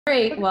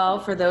right. Well,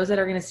 for those that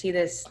are going to see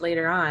this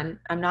later on,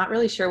 I'm not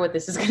really sure what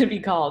this is going to be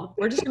called.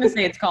 We're just going to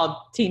say it's called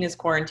Tina's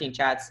Quarantine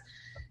Chats.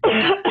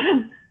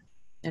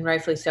 And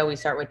rightfully so, we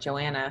start with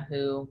Joanna,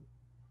 who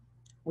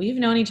we've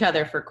known each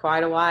other for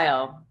quite a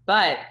while,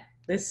 but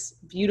this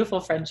beautiful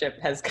friendship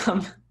has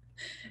come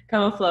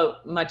afloat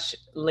much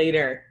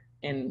later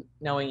in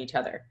knowing each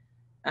other.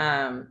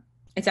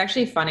 It's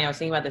actually funny. I was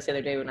thinking about this the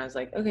other day when I was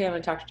like, okay, I'm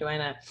going to talk to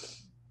Joanna.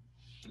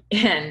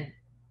 And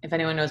if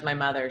anyone knows my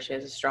mother, she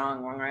has a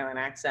strong Long Island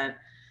accent.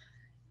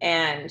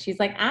 And she's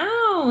like,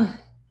 oh,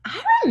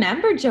 I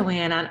remember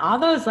Joanna on all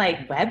those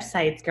like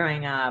websites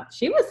growing up.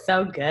 She was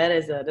so good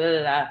as a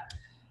da-da-da.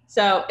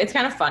 So it's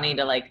kind of funny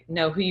to like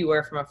know who you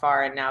were from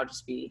afar and now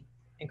just be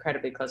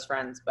incredibly close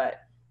friends.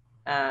 But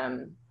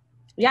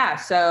yeah,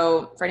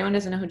 so for anyone who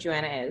doesn't know who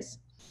Joanna is,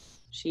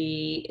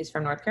 she is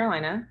from North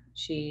Carolina.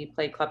 She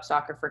played club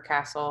soccer for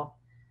Castle,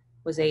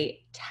 was a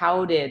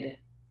touted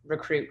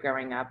recruit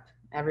growing up.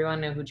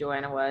 Everyone knew who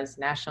Joanna was.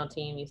 National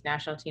team, youth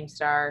national team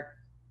star.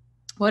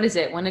 What is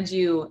it? When did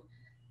you,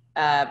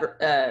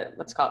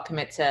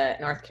 commit to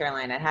North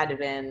Carolina? It had to have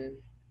been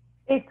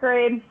 8th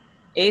grade.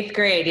 8th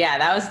grade. Yeah,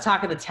 that was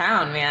talk of the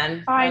town,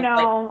 man. I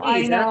know. Like, I don't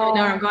even know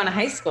where I'm going to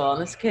high school.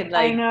 And this kid,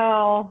 like, I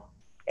know.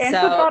 And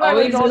so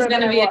always was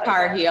going to be a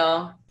Tar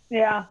Heel.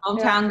 Yeah.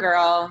 Hometown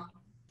girl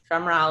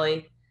from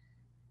Raleigh.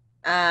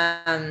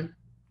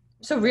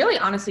 So really,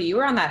 honestly, you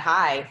were on that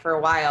high for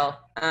a while.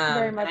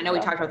 Very much I know so.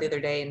 we talked about the other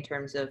day in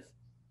terms of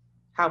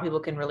how people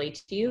can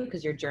relate to you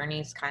because your journey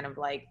is kind of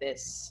like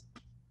this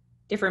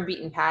different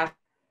beaten paths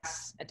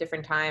at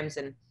different times.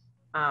 And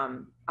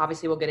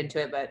obviously we'll get into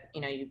it, but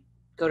you know, you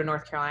go to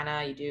North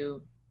Carolina, you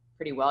do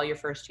pretty well your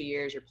first 2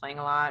 years, you're playing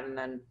a lot, and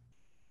then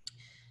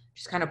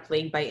just kind of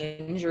plagued by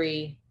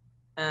injury.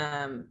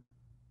 In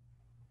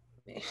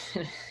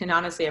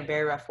honestly a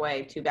very rough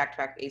way, 2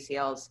 back-to-back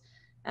ACLs.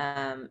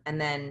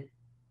 And then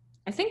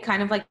I think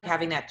kind of like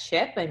having that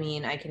chip. I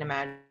mean, I can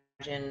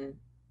imagine,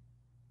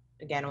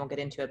 again, we'll get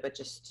into it, but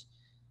just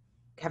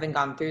having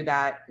gone through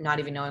that, not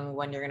even knowing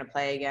when you're going to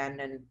play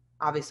again. And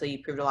obviously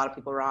you proved a lot of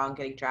people wrong,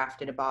 getting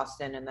drafted to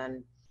Boston and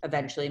then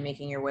eventually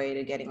making your way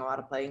to getting a lot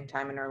of playing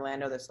time in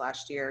Orlando this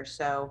last year.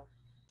 So,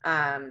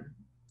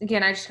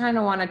 again, I just kind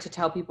of wanted to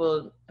tell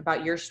people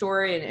about your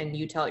story and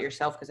you tell it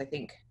yourself, because I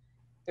think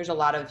there's a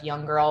lot of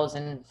young girls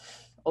and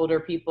older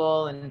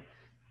people and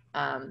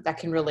that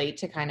can relate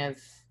to kind of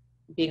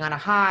being on a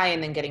high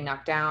and then getting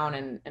knocked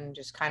down and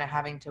just kind of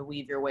having to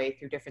weave your way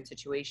through different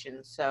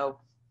situations. So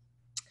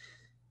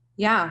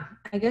yeah,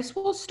 I guess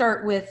we'll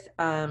start with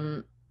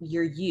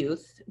your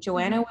youth.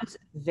 Joanna was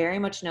very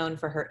much known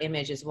for her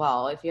image as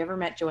well. If you ever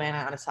met Joanna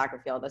on a soccer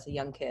field as a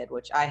young kid,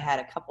 which I had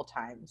a couple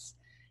times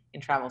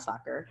in travel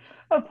soccer.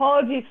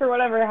 Apologies for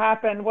whatever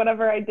happened,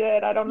 whatever I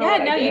did. I don't know.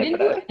 Yeah, no, you didn't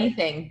do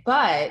anything,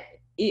 but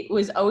it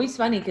was always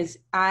funny because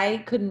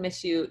I couldn't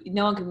miss you.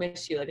 No one could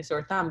miss you like a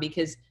sore thumb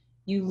because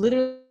you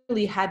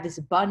literally had this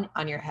bun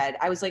on your head.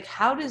 I was like,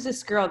 how does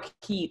this girl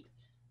keep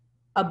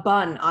a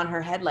bun on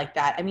her head like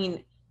that? I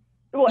mean,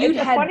 you'd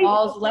had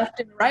balls left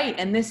and right,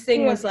 and this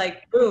thing was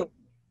like, boom.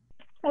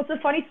 Well, it's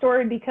a funny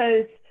story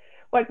because,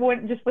 like,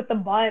 just with the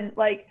bun,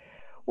 like,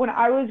 when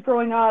I was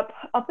growing up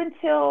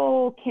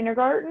until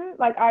kindergarten,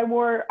 like, I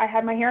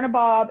had my hair in a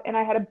bob, and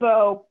I had a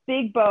bow,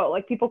 big bow.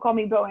 Like, people call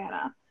me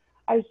Boanna.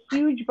 I had a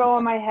huge bow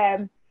on my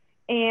head,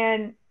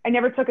 and I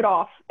never took it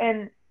off.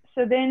 And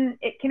so then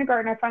at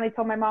kindergarten, I finally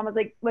told my mom, I was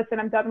like, listen,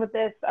 I'm done with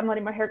this. I'm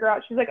letting my hair grow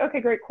out. She's like, okay,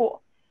 great,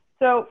 cool.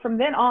 So from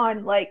then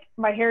on, like,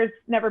 my hair's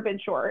never been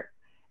short.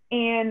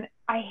 And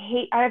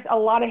I have a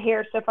lot of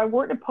hair. So if I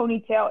wore it in a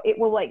ponytail, it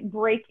will like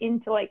break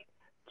into like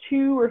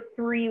 2 or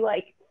 3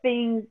 like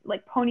things,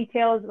 like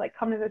ponytails like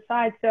come to the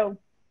side. So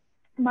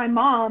my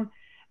mom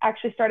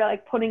actually started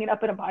like putting it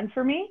up in a bun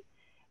for me.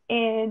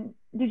 And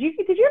did you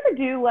ever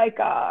do like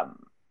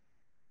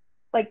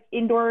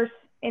indoors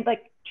and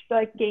like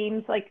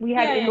games? Like we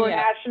had indoor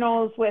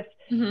nationals with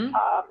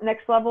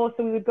Next Level.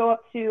 So we would go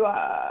up to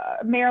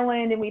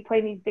Maryland and we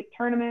played these big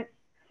tournaments.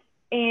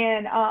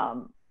 And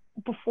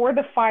before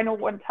the final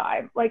one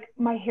time, like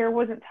my hair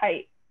wasn't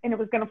tight and it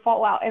was going to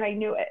fall out and I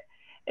knew it.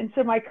 And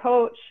so my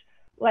coach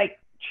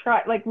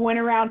went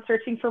around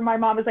searching for my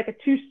mom. It was like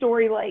a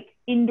 2-story like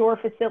indoor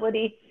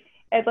facility.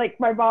 And like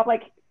my mom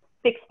like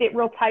fixed it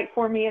real tight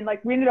for me and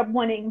like we ended up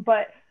winning.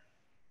 But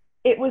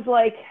it was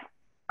like,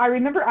 I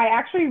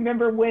actually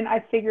remember when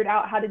I figured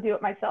out how to do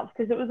it myself.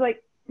 Cause it was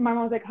like, my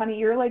mom was like, honey,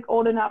 you're like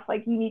old enough.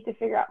 Like you need to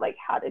figure out like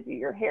how to do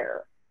your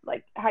hair,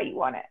 like how you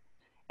want it.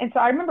 And so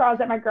I remember I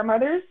was at my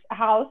grandmother's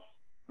house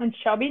in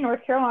Shelby,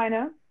 North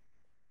Carolina,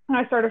 and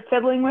I started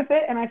fiddling with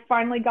it, and I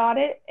finally got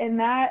it, and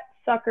that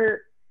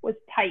sucker was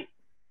tight.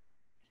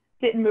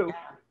 Didn't move.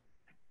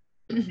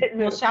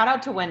 Well, shout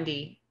out to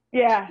Wendy.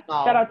 Yeah,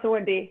 shout out to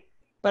Wendy.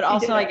 But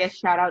also, I guess,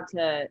 shout out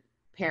to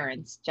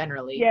parents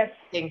generally. Yes.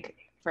 I think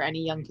for any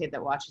young kid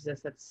that watches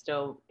this that's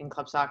still in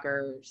club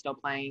soccer, still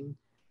playing,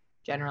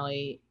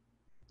 generally,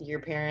 your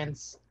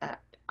parents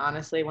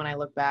honestly, when I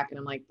look back and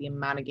I'm like, the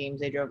amount of games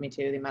they drove me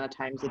to, the amount of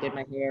times they did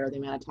my hair, the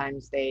amount of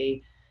times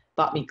they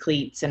bought me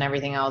cleats and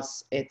everything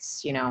else,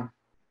 it's, you know,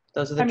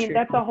 Those are the true.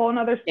 That's a whole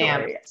nother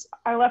story. Stamps.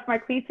 I left my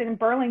cleats in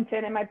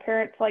Burlington, and my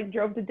parents like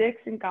drove to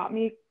Dick's and got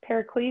me a pair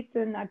of cleats,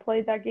 and I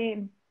played that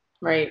game.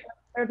 Right.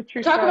 They're the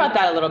true Talk story. about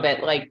that a little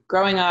bit. Like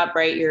growing up,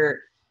 right?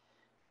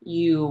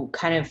 You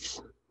kind of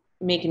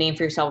make a name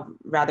for yourself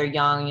rather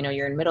young. You know,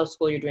 you're in middle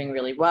school, you're doing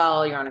really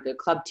well, you're on a good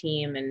club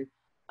team. And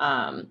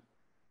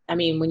I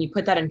mean, when you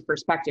put that in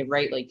perspective,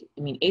 right? Like,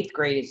 I mean, 8th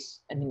grade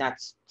is, I mean,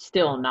 that's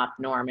still not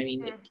the norm. I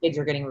mean, kids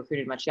are getting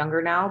recruited much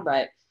younger now,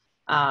 but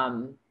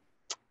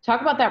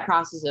talk about that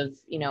process of,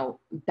 you know,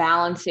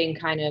 balancing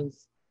kind of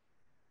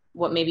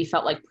what maybe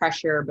felt like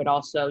pressure, but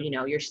also, you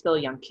know, you're still a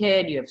young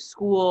kid, you have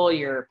school,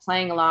 you're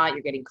playing a lot,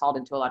 you're getting called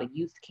into a lot of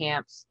youth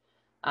camps.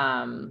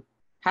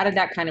 How did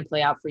that kind of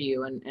play out for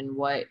you, and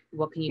what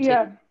can you take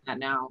from that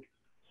now?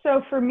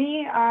 So for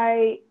me,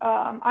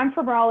 I'm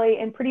from Raleigh,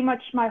 and pretty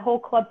much my whole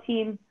club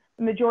team,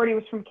 the majority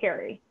was from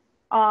Cary,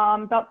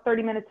 about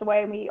 30 minutes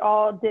away. And we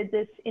all did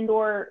this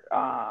indoor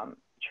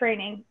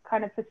training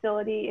kind of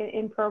facility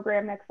in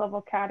program, Next Level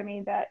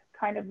Academy, that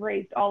kind of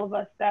raised all of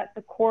us, that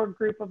the core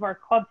group of our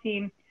club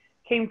team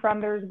came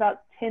from. There was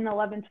about 10,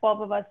 11,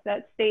 12 of us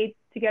that stayed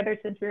together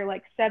since we were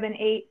like 7,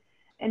 8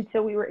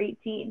 until we were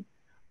 18.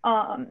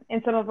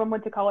 And some of them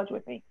went to college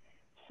with me.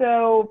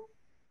 So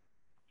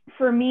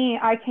for me,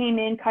 I came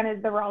in kind of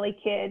as the Raleigh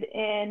kid,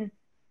 and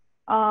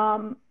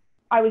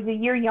I was a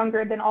year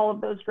younger than all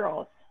of those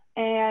girls.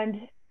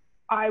 And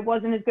I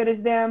wasn't as good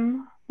as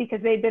them because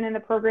they'd been in the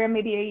program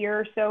maybe a year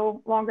or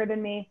so longer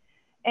than me.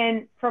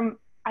 And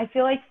I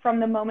feel like from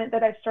the moment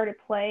that I started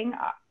playing,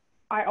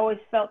 I always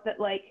felt that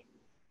like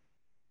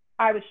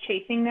I was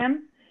chasing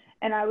them,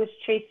 and I was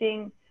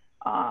chasing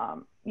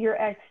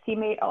your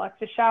ex-teammate,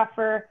 Alexis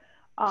Schaffer,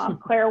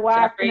 Claire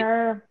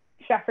Wagner,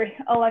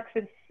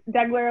 Alexis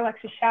Degler,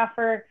 Alexis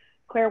Schaffer,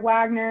 Claire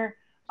Wagner,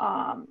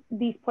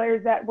 these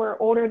players that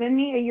were older than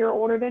me, a year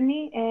older than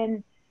me.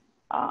 And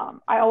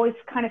I always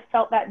kind of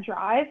felt that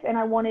drive, and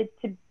I wanted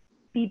to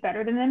be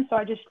better than them. So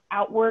I just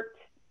outworked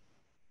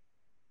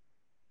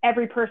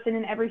every person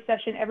in every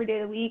session every day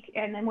of the week,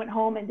 and then went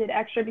home and did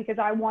extra because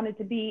I wanted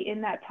to be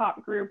in that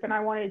top group, and I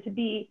wanted to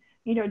be,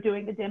 you know,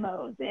 doing the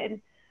demos.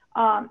 And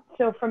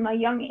so from a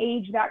young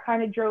age, that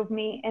kind of drove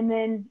me. And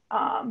then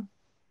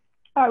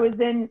I was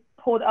then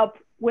pulled up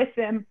with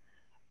them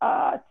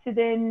to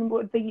then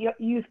with the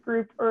youth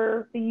group,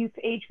 or the youth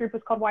age group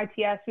was called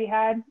YTS, we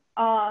had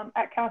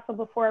at Castle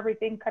before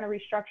everything kind of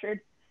restructured.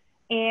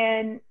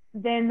 And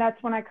then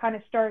that's when I kind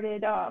of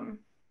started,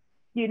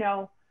 you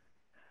know,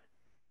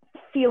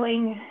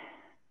 feeling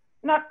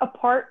not a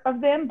part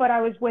of them, but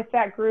I was with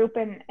that group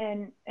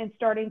and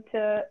starting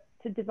to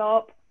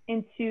develop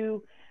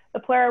into the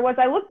player I was.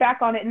 I look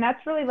back on it, and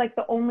that's really like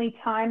the only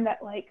time that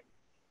like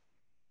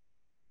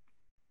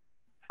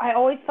I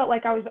always felt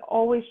like I was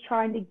always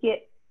trying to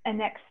get a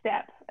next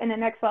step and a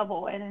next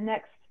level and a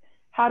next,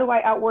 how do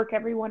I outwork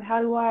everyone?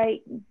 How do I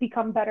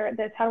become better at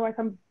this? How do I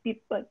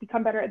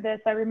become better at this?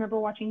 I remember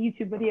watching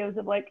YouTube videos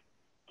of like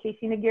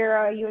Casey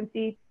Nagara,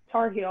 UNC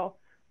Tar Heel,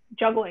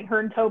 juggling, her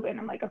and Tobin.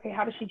 I'm like, okay,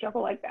 how does she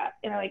juggle like that?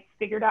 And I like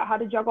figured out how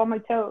to juggle on my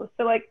toes.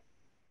 So like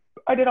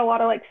I did a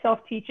lot of like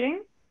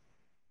self-teaching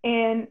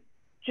and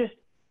just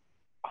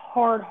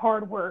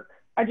hard work.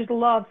 I just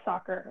love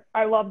soccer.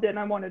 I loved it, and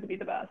I wanted to be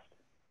the best.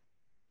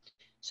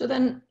 So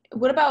then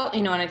what about,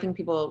 you know, and I think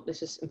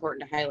this is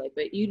important to highlight,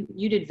 but you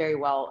did very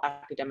well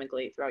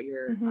academically throughout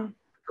your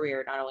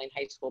career, not only in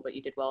high school, but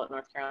you did well at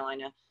North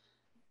Carolina.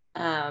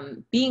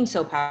 Being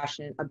so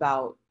passionate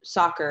about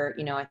soccer,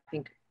 you know, I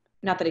think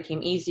not that it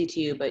came easy to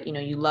you, but, you know,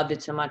 you loved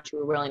it so much, you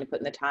were willing to put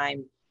in the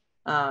time.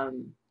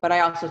 But I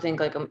also think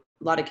like a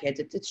lot of kids,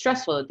 it's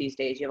stressful these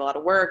days. You have a lot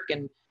of work,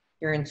 and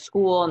you're in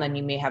school, and then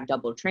you may have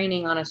double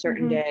training on a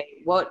certain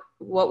day. What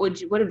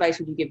advice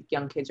would you give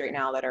young kids right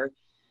now that are,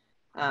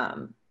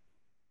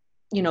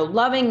 you know,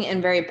 loving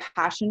and very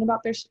passionate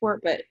about their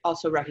sport, but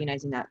also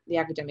recognizing that the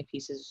academic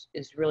piece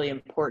is really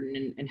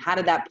important? And how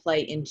did that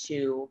play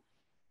into,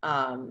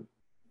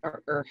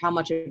 or how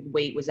much of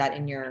weight was that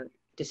in your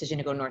decision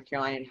to go to North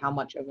Carolina, and how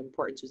much of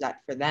importance was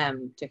that for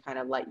them to kind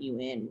of let you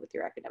in with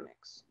your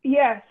academics?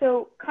 Yeah,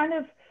 so kind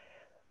of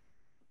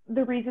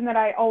the reason that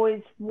I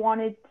always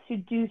wanted to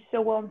do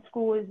so well in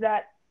school is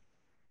that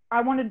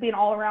I wanted to be an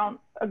all-around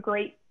a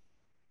great,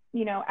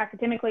 you know,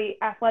 academically,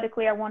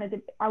 athletically. I wanted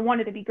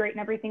to be great in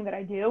everything that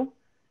I do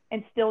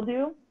and still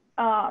do.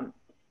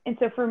 And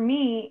so for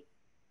me,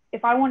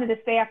 if I wanted to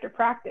stay after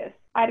practice,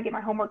 I had to get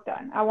my homework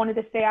done. I wanted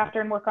to stay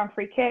after and work on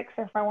free kicks,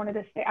 or if I wanted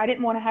to stay, I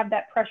didn't want to have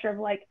that pressure of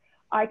like,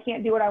 I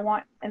can't do what I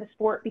want in the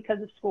sport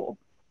because of school.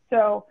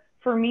 So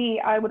for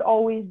me, I would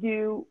always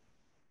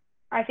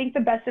I think the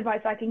best advice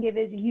I can give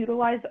is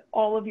utilize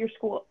all of your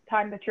school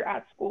time that you're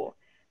at school.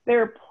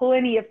 There are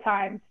plenty of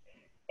times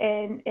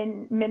and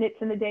minutes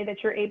in the day that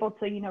you're able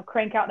to, you know,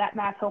 crank out that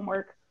math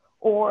homework,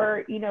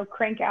 or, you know,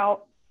 crank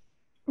out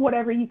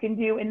whatever you can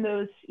do in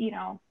those, you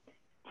know,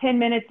 10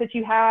 minutes that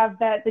you have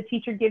that the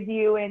teacher gives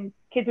you, and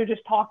kids are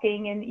just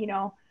talking and, you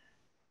know,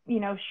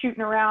 shooting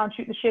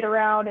the shit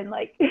around, and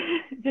like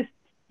just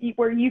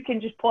where you can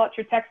just pull out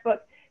your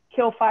textbook,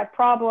 kill 5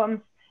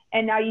 problems,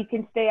 and now you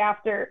can stay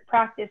after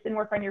practice and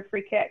work on your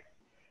free kicks.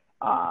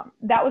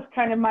 That was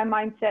kind of my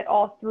mindset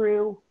all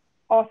through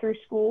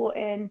school.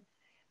 And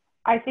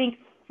I think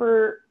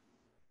for,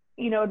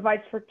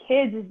 advice for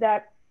kids is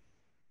that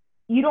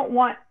you don't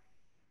want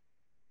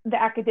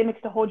the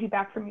academics to hold you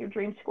back from your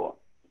dream school.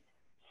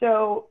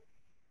 So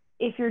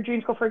if your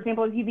dream school, for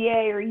example, is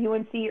UVA or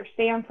UNC or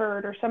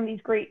Stanford or some of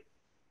these great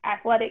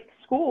athletic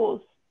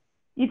schools,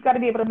 you've got to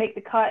be able to make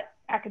the cut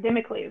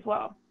academically as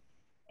well.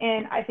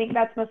 And I think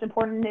that's most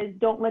important, is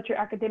don't let your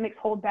academics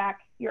hold back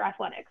your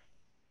athletics.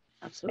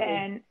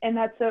 Absolutely. And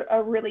that's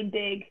a really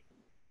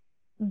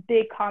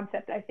big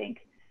concept, I think,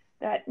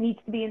 that needs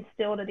to be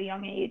instilled at a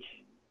young age.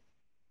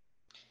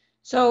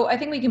 So I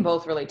think we can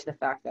both relate to the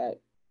fact that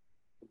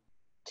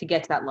to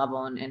get to that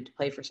level and to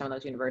play for some of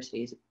those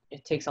universities,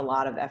 it takes a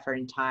lot of effort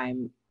and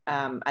time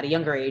at a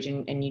younger age.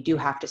 And you do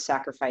have to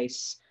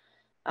sacrifice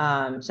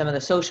some of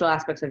the social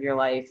aspects of your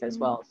life, as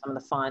well as some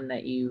of the fun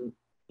that you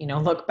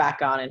look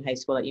back on in high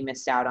school that you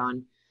missed out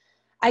on.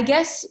 I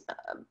guess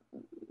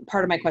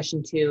part of my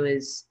question too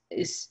is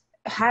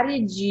how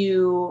did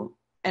you,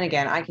 and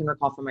again, I can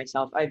recall for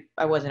myself,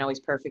 I wasn't always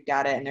perfect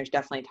at it. And there's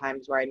definitely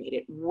times where I made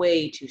it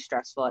way too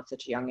stressful at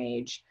such a young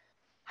age.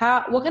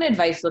 What kind of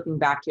advice looking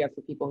back do you have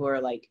for people who are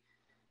like,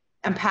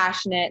 I'm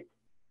passionate,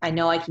 I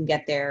know I can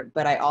get there,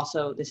 but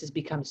this has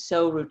become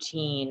so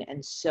routine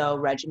and so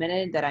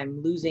regimented that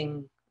I'm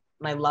losing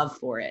my love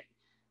for it.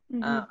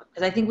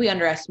 Because I think we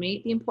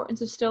underestimate the importance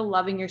of still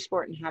loving your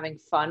sport and having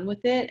fun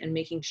with it, and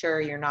making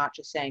sure you're not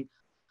just saying,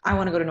 I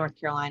want to go to North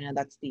Carolina,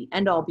 that's the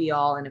end all be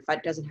all, and if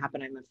that doesn't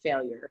happen, I'm a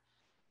failure.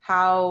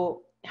 How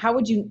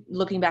would you,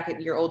 looking back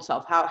at your old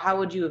self, how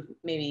would you have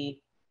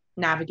maybe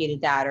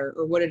navigated that,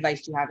 or what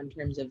advice do you have in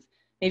terms of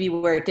maybe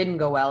where it didn't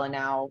go well and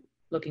now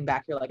looking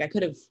back you're like, I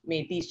could have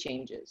made these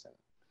changes?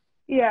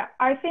 Yeah,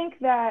 I think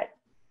that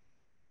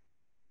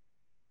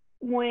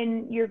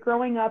when you're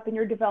growing up and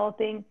you're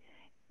developing,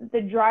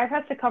 the drive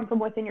has to come from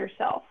within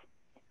yourself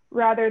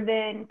rather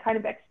than kind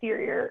of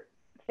exterior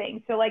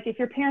things. So like if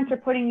your parents are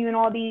putting you in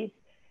all these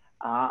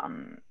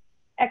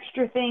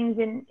extra things,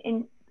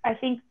 and I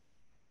think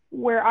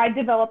where I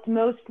developed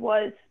most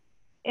was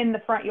in the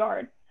front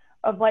yard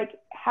of like,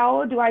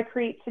 how do I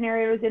create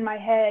scenarios in my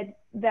head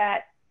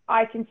that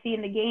I can see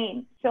in the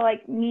game? So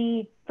like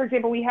me, for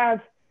example,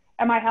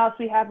 at my house,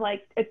 we have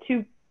like a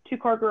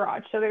two-car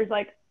garage. So there's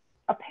like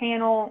a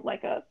panel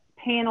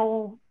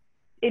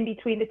in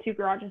between the two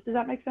garages. Does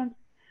that make sense?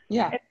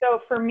 Yeah. And so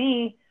for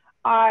me,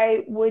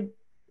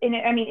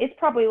 it's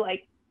probably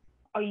like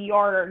a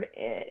yard,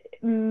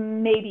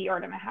 maybe a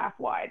yard and a half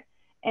wide.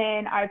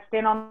 And I'd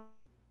stand on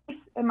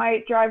in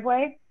my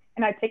driveway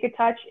and I'd take a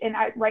touch and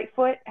I'd right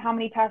foot, how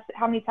many times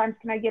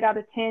can I get out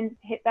of 10,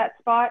 hit that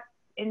spot?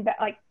 And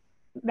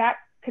that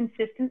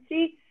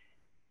consistency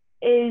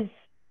is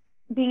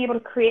being able to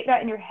create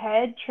that in your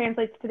head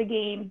translates to the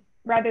game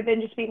rather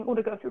than just being able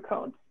to go through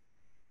cones.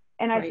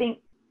 And I think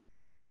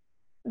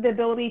the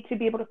ability to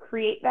be able to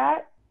create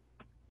that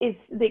is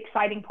the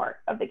exciting part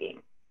of the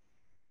game.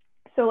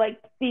 So like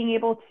being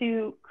able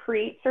to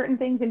create certain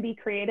things and be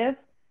creative,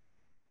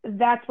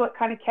 that's what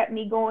kind of kept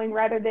me going,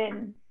 rather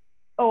than,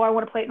 I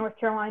want to play at North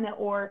Carolina,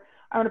 or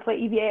I want to play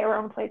at UVA, or I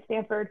want to play at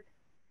Stanford.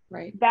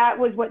 Right. That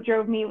was what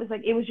drove me.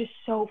 It was just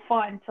so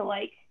fun to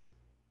like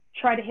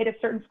try to hit a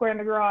certain square in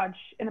the garage,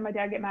 and then my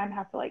dad get mad and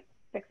have to like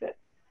fix it.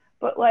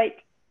 But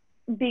like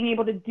being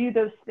able to do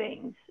those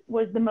things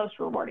was the most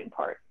rewarding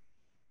part.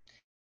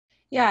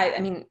 Yeah,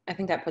 I mean, I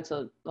think that puts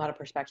a lot of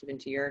perspective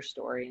into your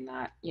story, and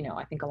that,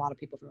 I think a lot of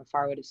people from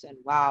afar would have said,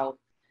 wow,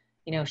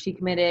 she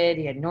committed,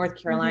 he had North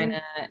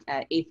Carolina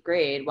at 8th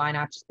grade. Why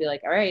not just be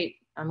like, all right,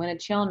 I'm going to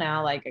chill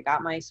now. Like I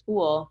got my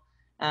school.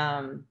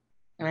 And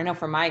I know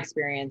from my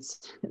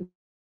experience,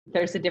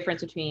 there's a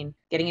difference between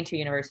getting into a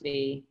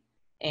university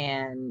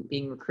and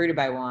being recruited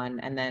by one,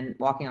 and then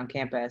walking on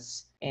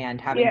campus and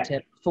having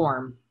to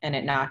perform, and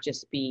it not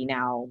just be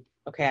now,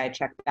 okay, I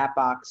checked that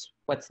box,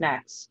 what's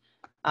next?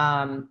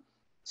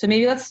 So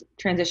maybe let's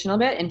transition a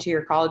little bit into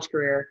your college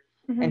career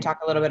and talk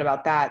a little bit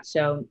about that.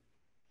 So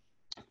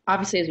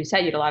obviously, as we said,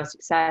 you had a lot of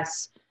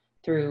success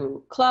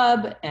through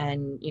club,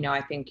 and,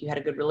 I think you had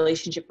a good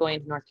relationship going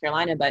to North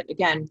Carolina. But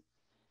again,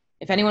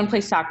 if anyone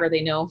plays soccer,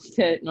 they know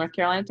the North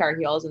Carolina Tar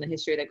Heels and the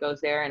history that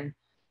goes there, and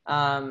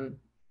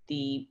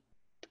the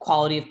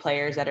quality of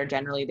players that are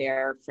generally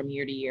there from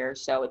year to year.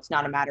 So it's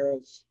not a matter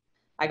of,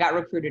 I got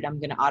recruited, I'm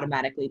going to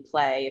automatically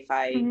play if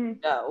I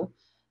go.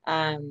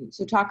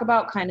 So talk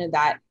about kind of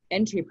that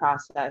entry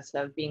process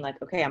of being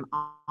like, okay, I'm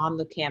on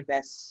the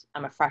campus,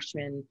 I'm a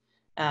freshman.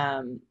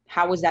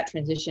 How was that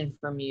transition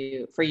for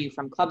you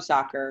from club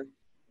soccer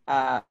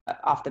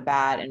off the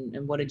bat,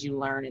 and what did you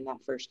learn in that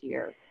first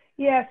year?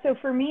 Yeah, so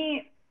for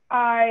me,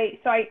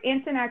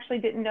 Anson actually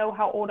didn't know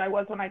how old I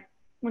was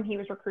when he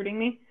was recruiting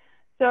me.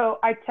 So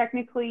I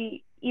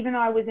technically, even though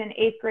I was in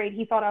 8th grade,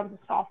 he thought I was a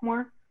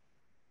sophomore.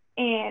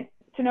 And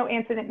to know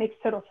Anson, it makes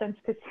total sense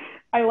because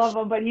I love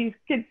him, but he's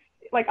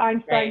like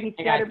Einstein, he's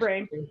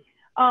scatterbrained.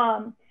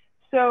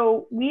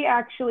 So we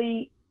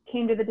actually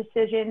came to the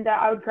decision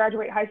that I would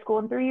graduate high school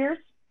in 3 years,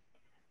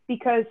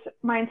 because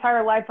my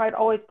entire life I'd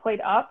always played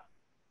up,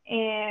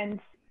 and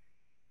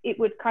it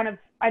would kind of,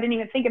 I didn't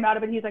even think about it,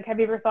 but he's like, have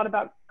you ever thought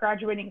about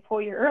graduating a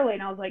full year early?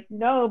 And I was like,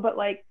 no, but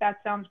like, that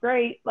sounds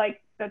great.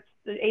 Like, that's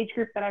the age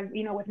group that I,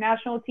 you know, with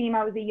national team,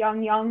 I was a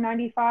young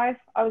 95.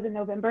 I was in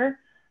November.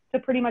 So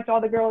pretty much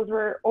all the girls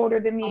were older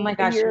than me. Oh my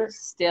gosh, you're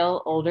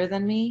still older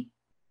than me?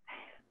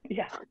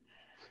 Yeah.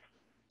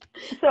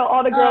 So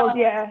all the girls,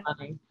 yeah.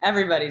 Funny.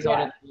 Everybody's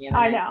older than me in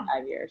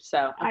 5 years.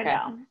 So, okay. I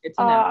know. Good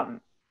to know.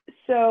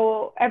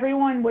 So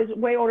everyone was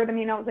way older than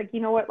me, and I was like, you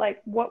know what,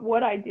 like, what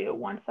would I do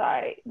once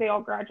they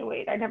all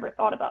graduate? I never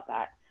thought about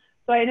that.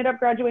 So I ended up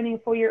graduating a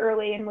full year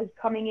early and was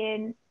coming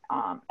in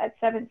at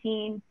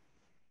 17.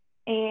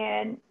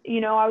 And, you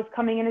know, I was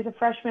coming in as a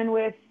freshman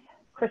with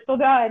Crystal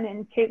Dunn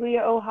and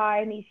Kaitlia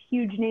Ohai and these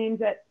huge names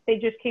that they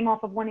just came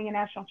off of winning a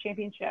national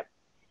championship,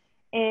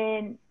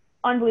 and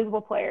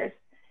unbelievable players.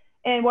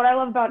 And what I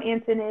love about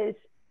Anson is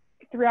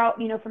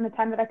throughout, you know, from the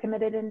time that I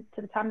committed and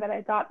to the time that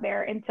I got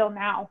there until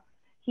now,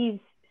 he's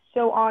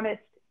so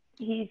honest.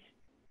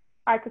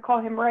 I could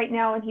call him right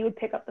now and he would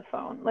pick up the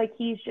phone. Like,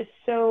 he's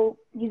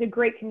a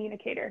great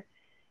communicator.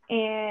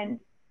 And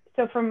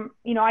so from,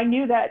 you know, I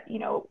knew that, you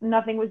know,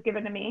 nothing was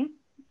given to me.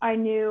 I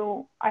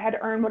knew I had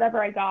to earn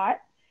whatever I got.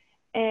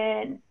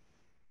 And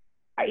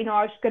I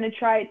was going to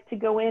try to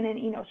go in and,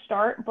 you know,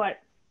 start. But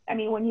I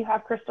mean, when you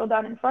have Crystal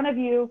Dunn in front of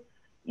you,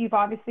 you've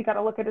obviously got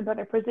to look at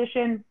another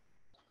position.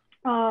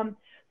 So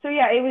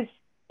yeah,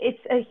 it's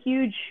a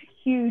huge,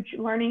 huge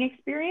learning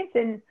experience.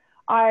 And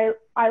I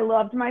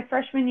loved my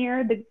freshman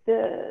year.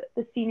 The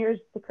seniors,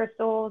 the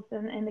Crystals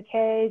and the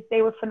Kays,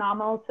 they were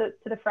phenomenal to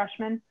the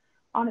freshmen.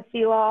 Anna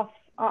Seeloff,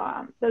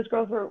 those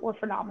girls were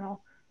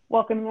phenomenal,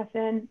 welcoming us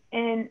in.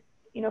 And,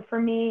 you know,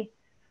 for me,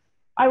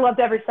 I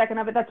loved every second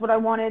of it. That's what I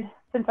wanted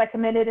since I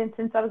committed and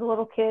since I was a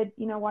little kid,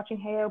 you know, watching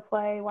Heyo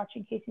play,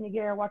 watching Casey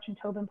Naguera, watching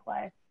Tobin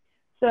play.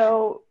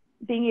 So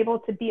being able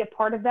to be a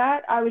part of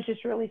that, I was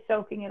just really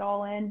soaking it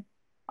all in.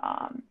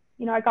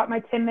 You know, I got my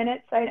 10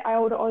 minutes. I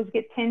would always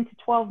get 10 to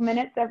 12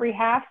 minutes every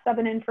half,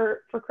 subbing in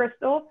for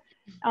Crystal.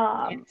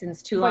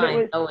 Since two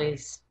lines,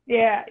 always.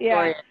 Yeah.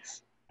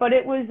 Glorious. But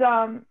it was,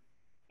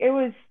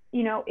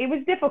 you know, it was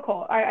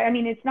difficult. I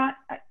mean,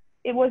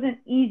 it wasn't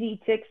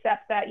easy to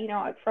accept that, you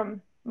know, from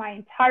my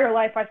entire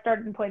life, I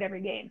started and played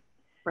every game.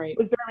 Right. It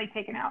was barely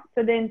taken out.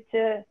 So then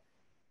to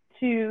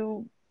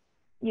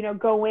you know,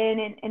 go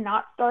in and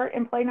not start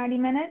and play 90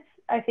 minutes,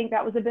 I think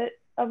that was a bit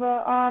of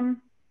a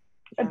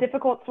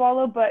difficult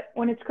swallow. But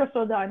when it's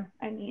Crystal Dunn,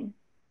 I mean,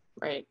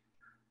 right,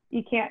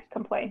 you can't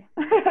complain.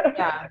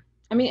 Yeah.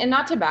 I mean, and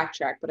not to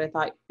backtrack, but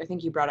I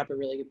think you brought up a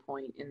really good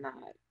point in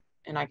that,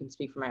 and I can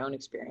speak from my own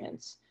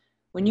experience.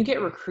 When you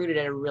get recruited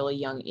at a really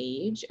young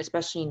age,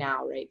 especially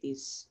now, right,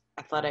 these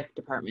athletic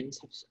departments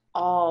have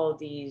all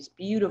these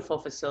beautiful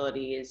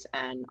facilities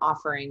and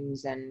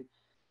offerings, and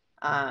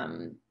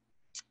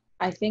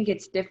I think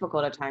it's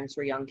difficult at times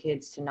for young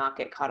kids to not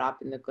get caught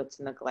up in the glitz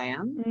and the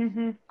glam.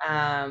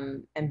 Mm-hmm.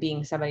 And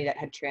being somebody that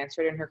had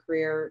transferred in her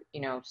career,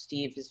 you know,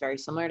 Steve is very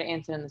similar to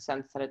Anson in the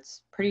sense that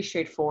it's pretty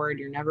straightforward.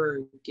 You're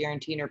never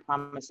guaranteed or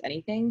promised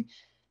anything.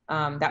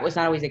 That was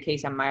not always the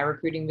case on my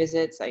recruiting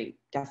visits. I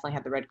definitely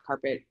had the red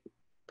carpet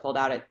pulled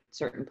out at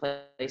certain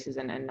places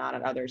and not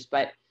at others.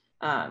 But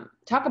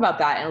talk about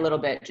that in a little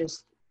bit,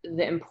 just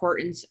the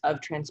importance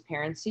of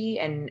transparency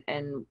and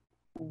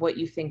what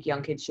you think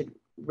young kids should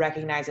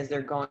recognize as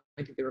they're going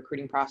through the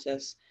recruiting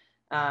process,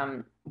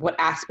 what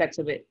aspects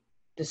of it,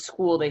 the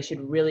school, they should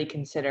really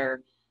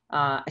consider,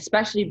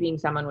 especially being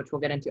someone, which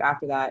we'll get into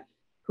after that,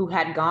 who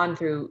had gone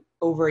through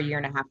over a year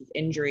and a half of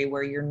injury,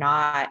 where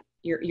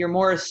you're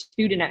more a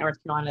student at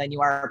North Carolina than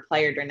you are a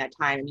player during that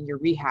time. I mean, you're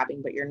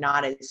rehabbing, but you're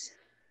not as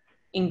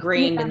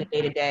ingrained in the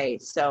day-to-day.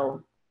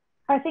 So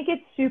I think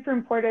it's super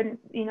important,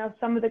 you know,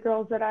 some of the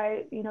girls that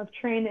I, you know,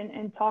 trained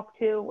and talked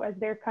to as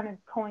they're kind of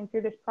going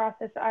through this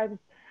process,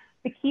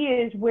 the key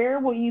is, where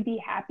will you be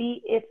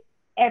happy if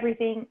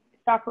everything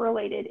soccer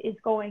related is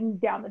going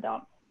down the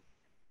dumps?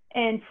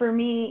 And for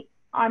me,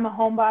 I'm a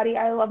homebody.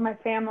 I love my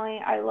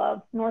family. I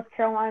love North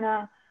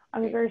Carolina.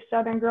 I'm a very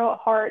Southern girl at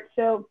heart.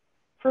 So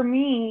for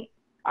me,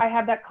 I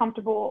have that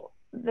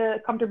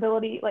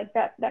comfortability, like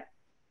that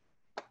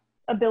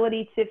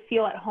ability to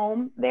feel at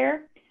home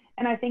there.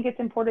 And I think it's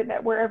important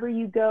that wherever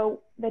you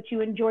go, that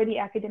you enjoy the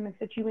academics,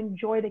 that you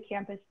enjoy the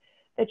campus,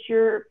 that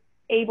you're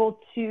able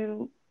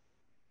to,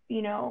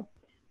 you know,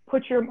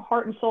 put your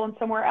heart and soul in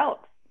somewhere else.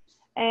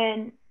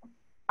 And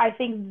I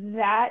think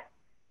that,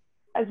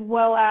 as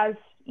well as,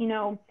 you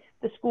know,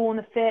 the school and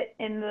the fit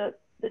and the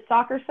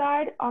soccer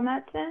side on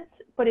that sense,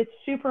 but it's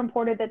super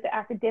important that the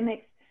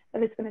academics,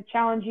 that it's going to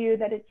challenge you,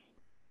 that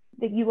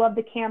you love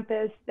the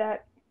campus,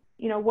 that,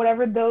 you know,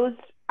 whatever those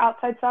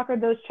outside soccer,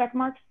 those check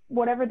marks,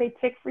 whatever they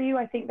tick for you,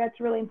 I think that's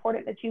really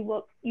important that you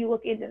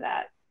look into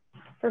that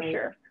for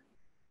sure.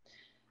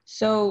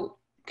 So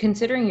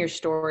considering your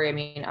story, I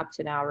mean, up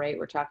to now, right,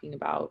 we're talking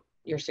about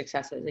your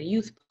success as a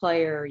youth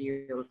player,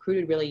 you're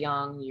recruited really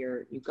young,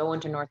 you go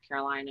into North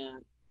Carolina,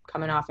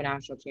 coming off a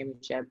national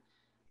championship.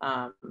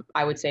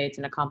 I would say it's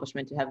an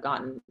accomplishment to have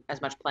gotten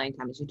as much playing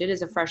time as you did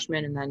as a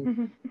freshman, and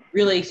then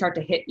really start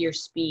to hit your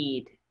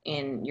speed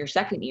in your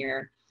second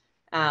year.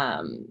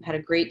 Had a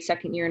great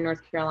second year in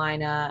North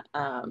Carolina,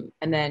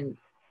 and then,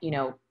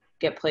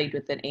 get plagued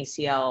with an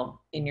ACL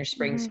in your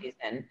spring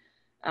season.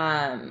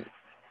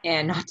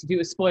 And not to do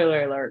a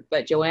spoiler alert,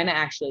 but Joanna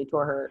actually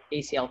tore her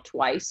ACL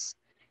twice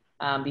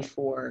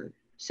before.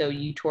 So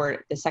you tore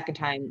it the second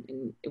time,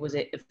 and was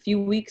it a few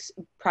weeks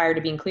prior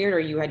to being cleared, or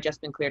you had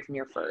just been cleared from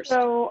your first?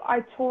 So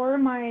I tore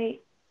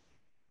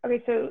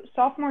so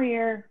sophomore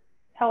year,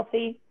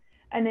 healthy,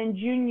 and then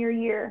junior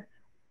year,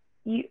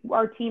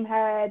 our team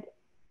had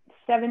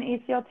 7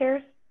 ACL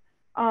tears.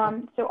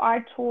 So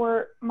I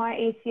tore my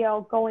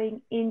ACL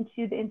going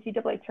into the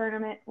NCAA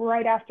tournament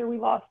right after we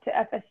lost to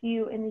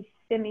FSU in the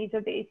semis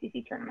of the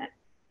ACC tournament.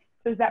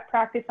 So it was that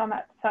practice on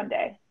that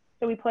Sunday.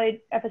 So we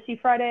played FSU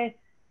Friday,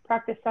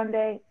 practice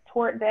Sunday,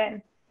 tore it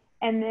then.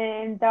 And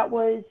then that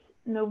was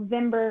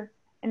November,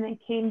 and then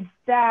came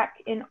back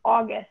in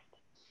August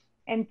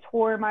and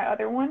tore my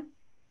other one.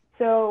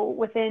 So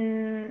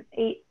within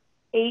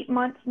eight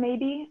months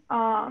maybe.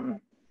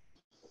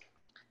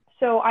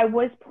 So I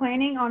was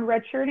planning on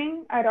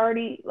redshirting. I'd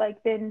already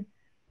been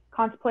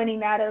contemplating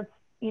that of,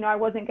 I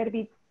wasn't going to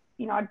be,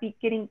 I'd be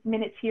getting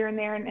minutes here and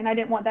there, and I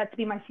didn't want that to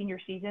be my senior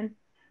season.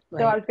 Right.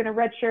 So I was going to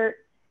redshirt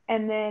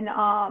and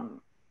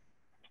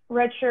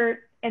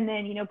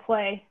then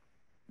play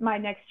my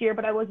next year,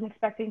 but I wasn't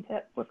expecting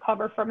to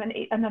recover from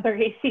another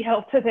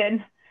ACL to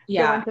then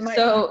go into my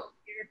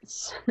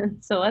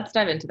So let's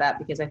dive into that,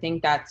 because I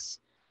think that's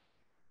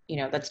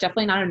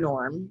definitely not a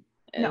norm.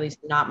 At least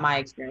not my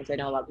experience. I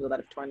know a lot of people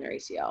that have torn their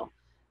ACL.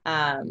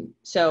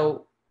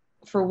 So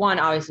for one,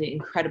 obviously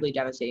incredibly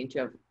devastating to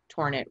have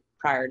torn it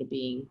prior to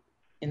being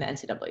in the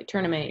NCAA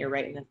tournament. You're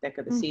right in the thick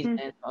of the season,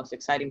 the most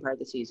exciting part of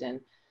the season.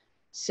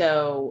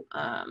 So,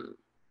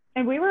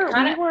 and we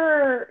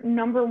were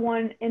number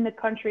 1 in the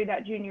country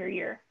that junior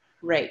year.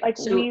 Right.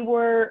 We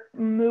were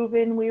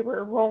moving, we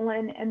were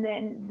rolling, and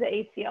then the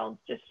ACLs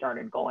just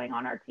started going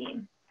on our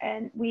team.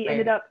 And we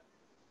ended up,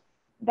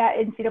 that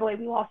NCAA,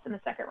 we lost in the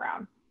second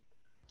round.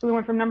 So we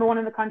went from number 1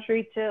 in the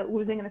country to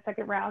losing in the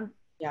second round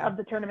of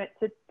the tournament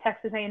to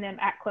Texas A&M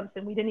at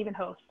Clemson. We didn't even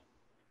host.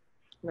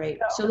 Right.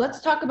 So let's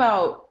talk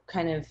about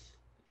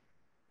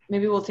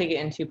maybe we'll take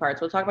it in 2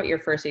 parts. We'll talk about your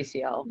first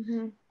ACL.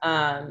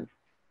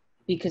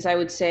 Because I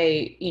would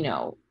say,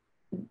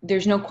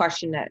 there's no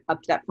question that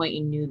up to that point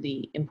you knew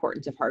the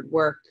importance of hard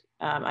work.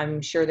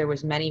 I'm sure there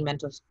was many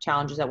mental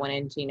challenges that went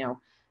into,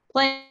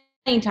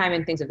 playing time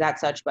and things of that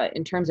such. But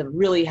in terms of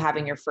really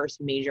having your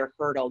first major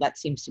hurdle, that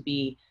seems to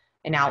be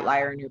an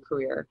outlier in your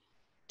career.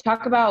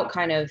 Talk about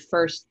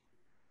first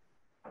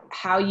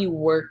how you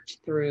worked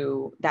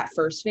through that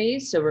first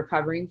phase, so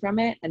recovering from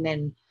it, and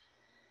then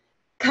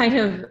kind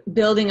of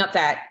building up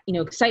that,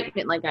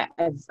 excitement, like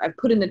I've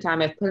put in the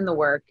time, I've put in the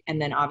work,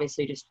 and then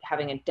obviously just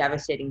having a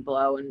devastating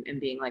blow and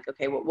being like,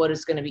 okay, what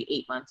is going to be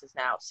 8 months is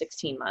now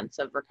 16 months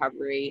of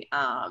recovery.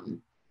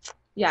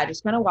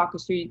 Just kind of walk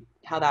us through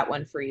how that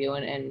went for you,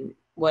 and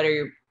what are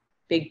your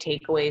big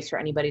takeaways for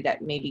anybody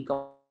that may be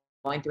going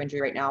through injury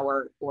right now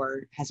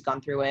or has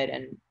gone through it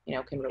and,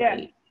 can relate.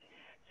 Yeah.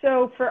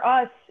 So for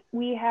us,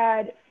 we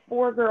had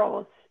 4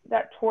 girls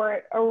that tore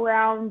it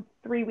around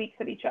 3 weeks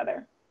of each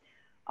other.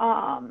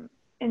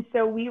 And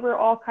so we were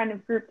all kind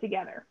of grouped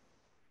together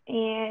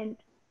in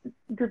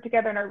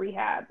our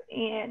rehab.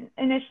 And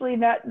initially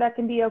that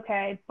can be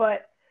okay,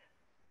 but,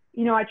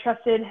 I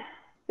trusted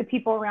the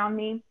people around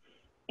me,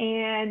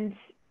 and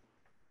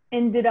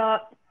ended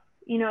up,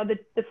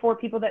 the 4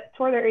 people that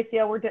tore their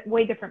ACL were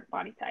way different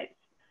body types.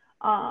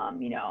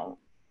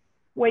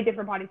 Way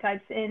different body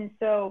types. And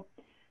so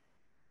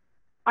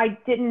I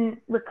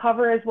didn't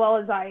recover as well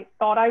as I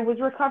thought I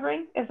was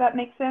recovering, if that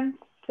makes sense.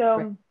 So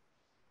right.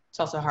 It's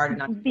also hard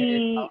not to compare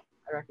yourself.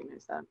 I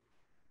recognize that.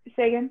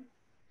 Say again?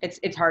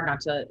 It's hard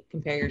not to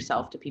compare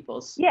yourself to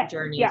people's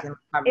journeys and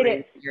recovery. It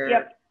is.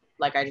 You're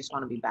like, I just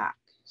want to be back.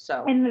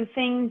 So. And the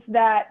things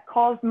that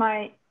caused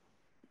my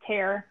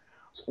tear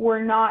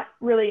were not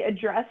really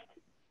addressed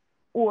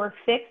or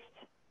fixed,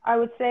 I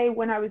would say,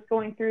 when I was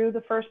going through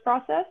the first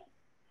process.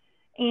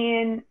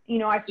 And,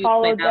 I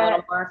followed that. A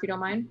little more, if you don't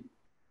mind.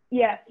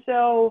 Yeah.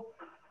 So,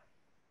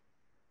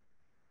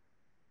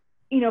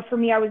 for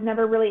me, I was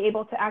never really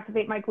able to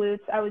activate my glutes.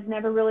 I was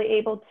never really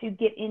able to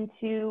get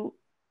into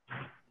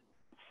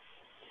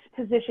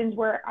positions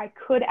where I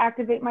could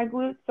activate my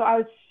glutes. So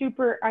I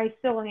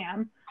still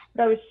am,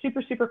 but I was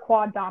super, super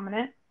quad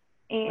dominant.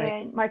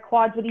 And my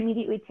quads would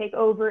immediately take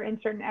over in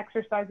certain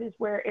exercises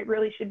where it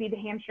really should be the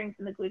hamstrings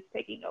and the glutes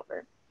taking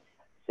over.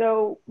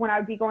 So when I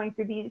would be going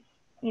through these,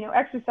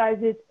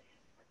 exercises,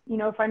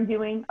 if I'm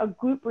doing a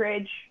glute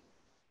bridge,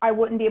 I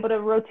wouldn't be able to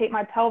rotate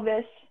my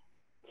pelvis.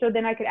 So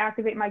then I could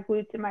activate my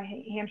glutes and my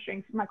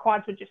hamstrings. My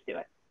quads would just do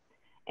it.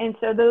 And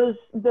so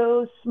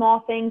those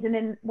small things. And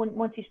then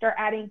once you start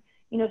adding,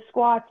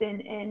 squats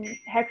and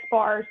hex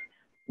bars,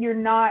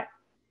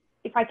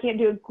 if I can't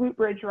do a glute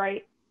bridge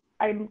right,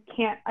 I'm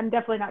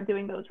definitely not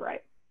doing those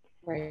right.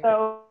 Right.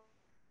 So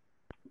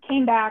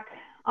came back,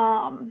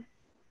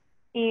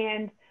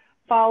 and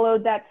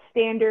followed that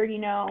standard,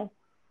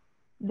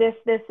 this,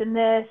 and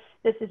this.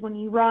 This is when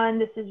you run.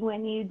 This is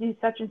when you do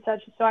such and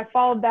such. So I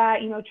followed that,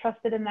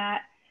 trusted in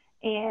that.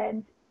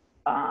 And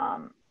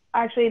I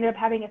actually ended up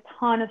having a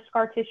ton of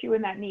scar tissue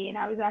in that knee, and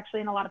I was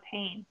actually in a lot of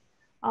pain.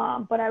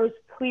 But I was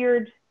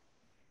cleared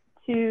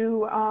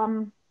to,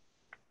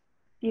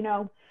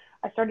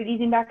 I started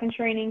easing back in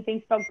training.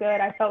 Things felt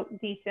good. I felt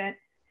decent.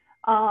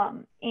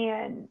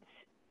 And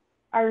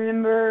I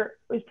remember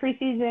it was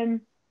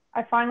preseason.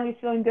 I finally was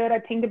feeling good. I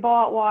pinged a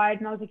ball out wide,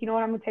 and I was like, you know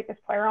what? I'm going to take this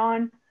player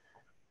on.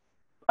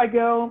 I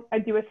do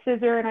a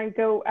scissor, and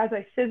as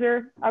I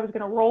scissor, I was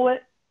going to roll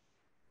it.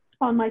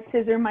 On my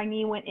scissor, my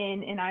knee went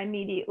in, and I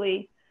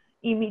immediately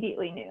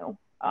knew.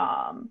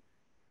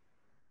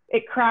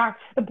 It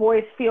cracked. The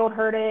boys' field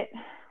heard it.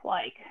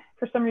 Like,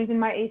 for some reason,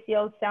 my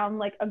ACLs sound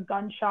like a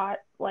gunshot.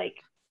 Like,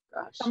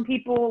 gosh. Some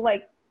people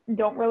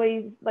don't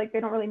really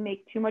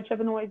make too much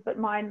of a noise, but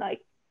mine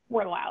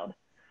were loud.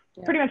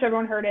 Yeah. Pretty much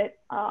everyone heard it.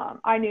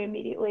 I knew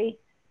immediately.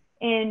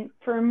 And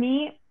for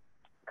me,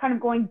 kind of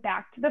going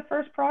back to the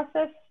first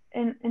process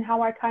and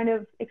how I kind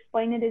of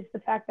explain it is the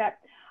fact that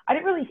I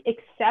didn't really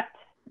accept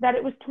that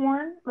it was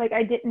torn. Like,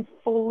 I didn't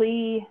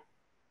fully,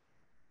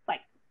 I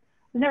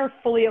was never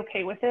fully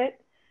okay with it.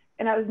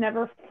 And I was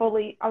never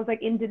fully, I was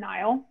in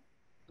denial.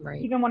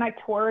 Right. Even when I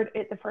tore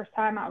it the first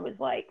time, I was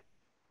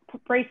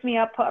brace me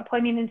up,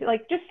 play me into yeah.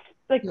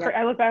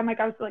 I look back,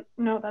 I was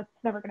no, that's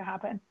never going to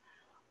happen.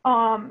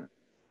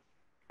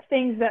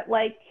 Things that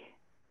I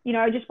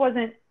just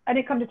wasn't, I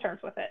didn't come to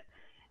terms with it.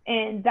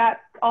 And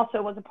that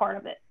also was a part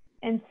of it.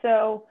 And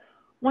so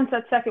once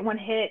that second one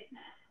hit,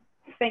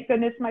 thank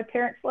goodness my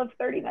parents lived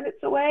 30 minutes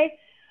away.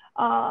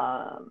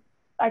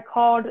 I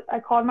called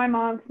my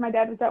mom because my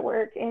dad was at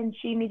work, and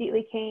she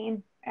immediately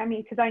came.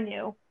 Because I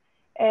knew.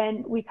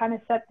 And we kind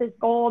of set this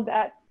goal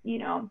that,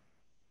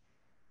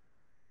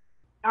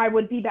 I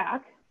would be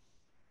back.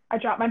 I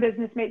dropped my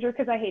business major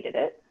because I hated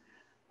it.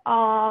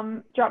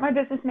 Dropped my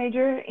business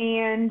major,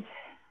 and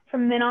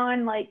from then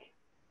on,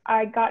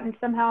 I gotten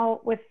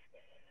somehow with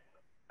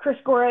Chris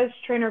Gores,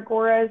 trainer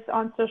Gores,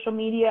 on social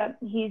media.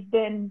 He's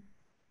been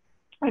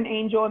an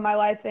angel in my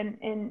life,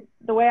 and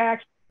the way I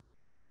actually,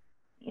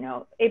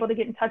 able to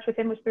get in touch with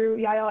him was through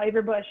Yael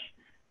Averbush,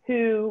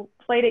 who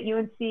played at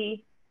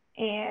UNC,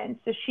 and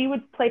so she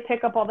would play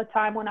pickup all the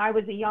time when I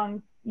was a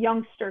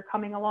youngster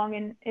coming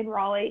along in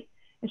Raleigh,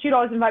 and she'd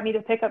always invite me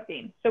to pickup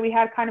games. So we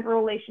had kind of a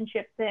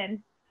relationship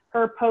then,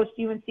 her post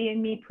UNC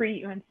and me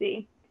pre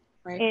UNC.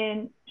 Right.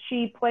 And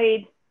she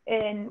played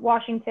in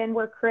Washington,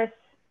 where Chris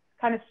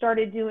kind of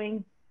started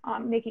doing,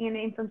 making a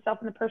name for himself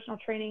in the personal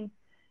training.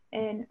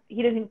 And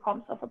he doesn't even call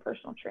himself a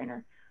personal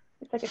trainer.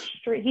 It's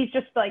he's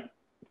just like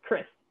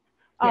Chris.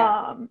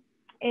 Yeah.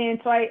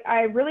 And so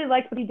I really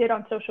liked what he did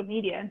on social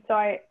media. And so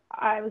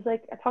I was I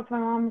talked to my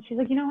mom, and she's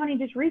like, honey,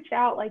 just reach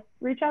out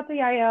to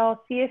Yael,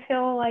 see if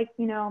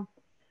he'll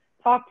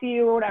talk to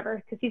you or whatever,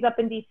 because he's up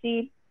in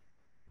DC.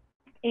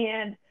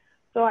 And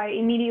so I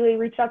immediately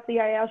reached out to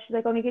Yael. She's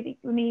like, let me,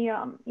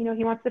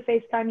 he wants to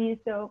FaceTime you,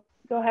 so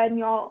go ahead, and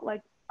y'all,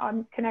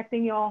 I'm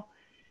connecting y'all.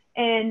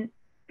 And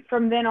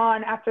from then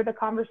on, after the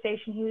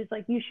conversation, he was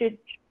like, you should,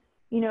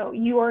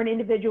 you are an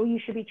individual. You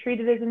should be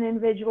treated as an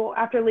individual.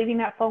 After leaving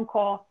that phone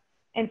call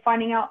and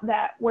finding out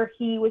that where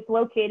he was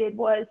located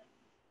was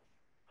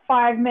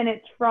 5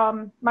 minutes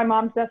from my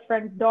mom's best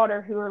friend's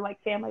daughter, who are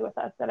family with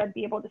us, that I'd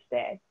be able to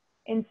stay.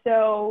 And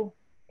so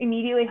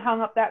immediately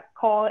hung up that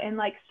call and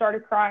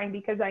started crying,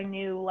 because I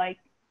knew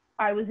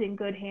I was in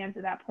good hands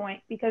at that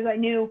point, because I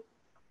knew,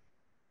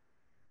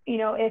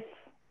 if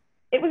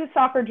it was a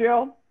soccer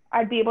drill,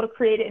 I'd be able to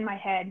create it in my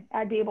head.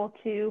 I'd be able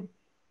to,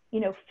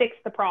 fix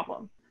the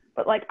problem.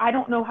 But I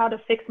don't know how to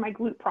fix my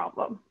glute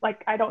problem.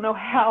 I don't know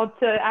how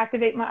to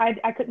activate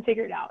I couldn't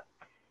figure it out,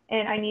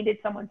 and I needed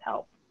someone's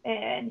help,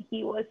 and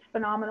he was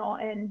phenomenal.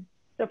 And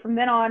so from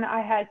then on,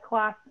 I had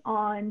class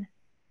on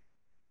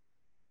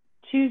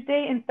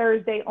Tuesday and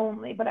Thursday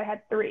only, but I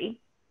had 3.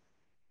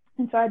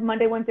 And so I had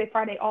Monday, Wednesday,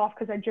 Friday off,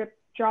 because I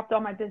dropped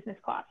all my business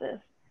classes.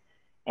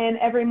 And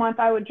every month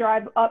I would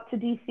drive up to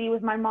DC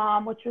with my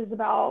mom, which was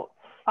about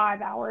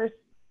 5 hours,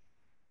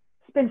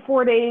 spend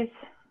 4 days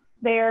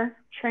there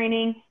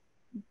training,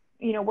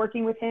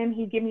 working with him.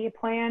 He'd give me a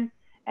plan,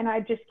 and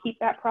I'd just keep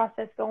that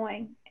process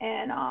going.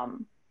 And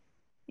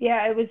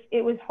yeah,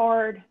 it was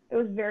hard. It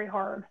was very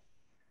hard,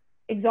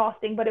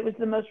 exhausting, but it was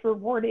the most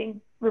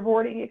rewarding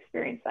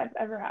experience I've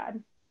ever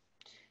had.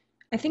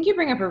 I think you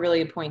bring up a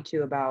really good point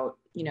too about,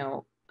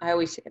 I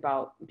always say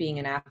about being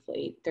an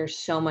athlete, there's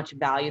so much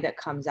value that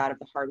comes out of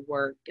the hard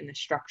work and the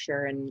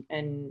structure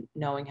and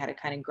knowing how to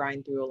kind of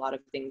grind through a lot of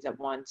things at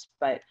once.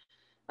 But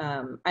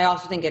I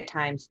also think at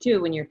times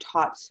too, when you're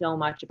taught so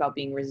much about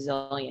being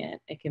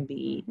resilient, it can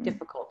be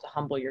difficult to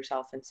humble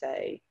yourself and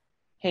say,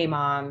 hey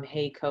mom,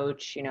 hey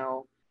coach,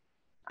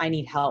 I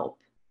need help.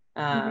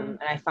 And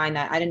I find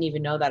that I didn't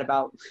even know that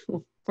about,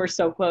 we're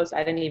so close.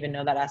 I didn't even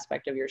know that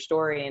aspect of your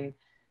story. And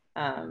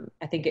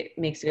I think it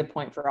makes a good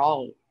point for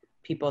all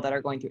people that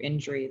are going through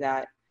injury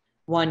that,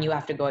 one, you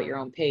have to go at your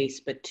own pace,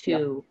 but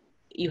two,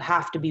 you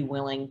have to be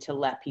willing to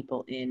let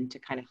people in to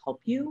kind of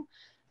help you.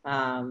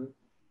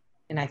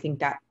 And I think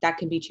that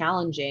can be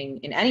challenging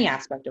in any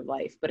aspect of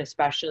life, but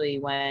especially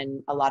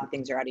when a lot of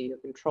things are out of your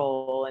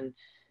control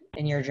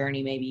and your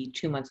journey may be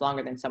 2 months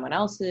longer than someone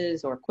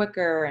else's or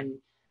quicker. And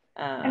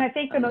I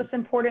think the most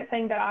important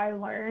thing that I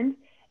learned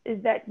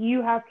is that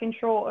you have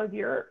control of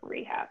your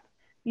rehab.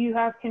 You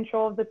have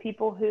control of the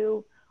people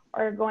who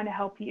are going to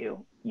help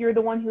you. You're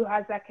the one who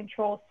has that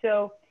control.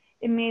 So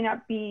it may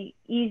not be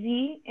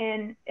easy,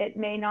 and it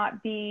may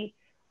not be,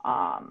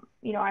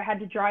 I had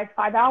to drive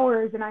 5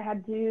 hours and I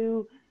had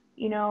to,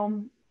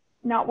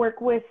 not work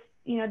with,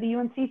 the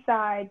UNC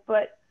side,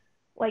 but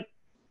like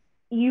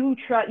you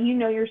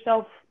know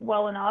yourself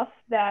well enough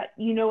that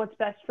you know what's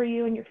best for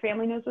you and your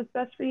family knows what's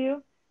best for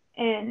you.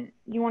 And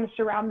you want to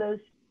surround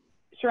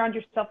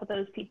yourself with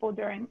those people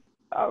during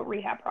a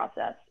rehab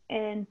process.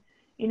 And,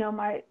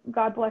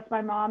 God bless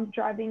my mom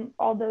driving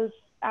all those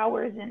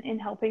hours and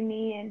helping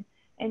me,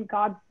 and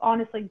God,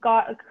 honestly,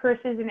 Chris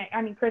is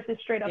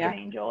straight up an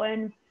angel.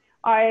 And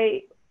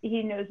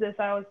he knows this,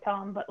 I always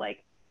tell him, but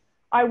like,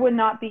 I would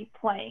not be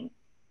playing,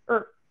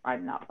 or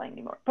I'm not playing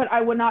anymore, but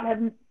I would not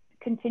have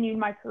continued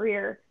my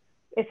career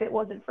if it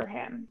wasn't for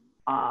him.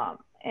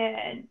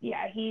 And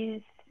yeah,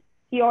 he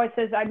always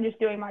says, I'm just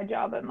doing my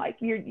job. I'm like,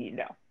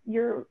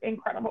 you're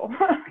incredible.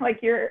 Like,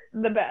 you're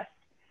the best.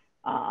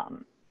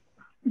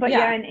 But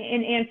and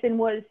Anson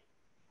was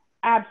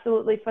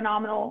absolutely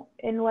phenomenal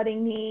in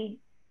letting me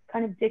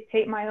kind of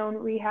dictate my own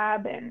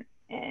rehab. And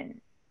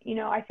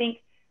I think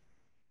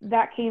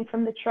that came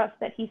from the trust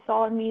that he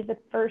saw in me the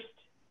first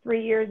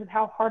 3 years of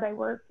how hard I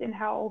worked and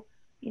how,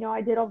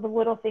 I did all the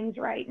little things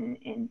right.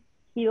 And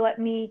he let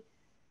me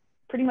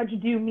pretty much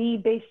do me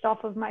based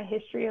off of my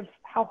history of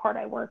how hard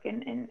I work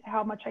and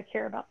how much I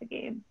care about the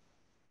game.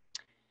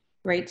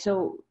 Right.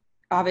 So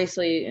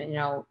obviously,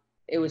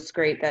 it was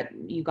great that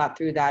you got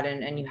through that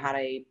and you had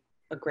a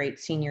great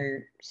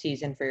senior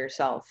season for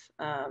yourself,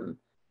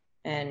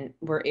 and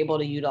were able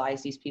to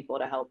utilize these people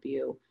to help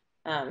you.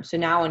 So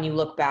now when you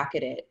look back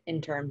at it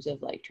in terms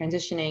of like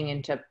transitioning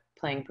into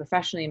playing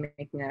professionally and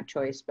making that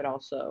choice, but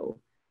also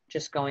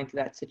just going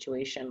through that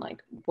situation,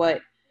 like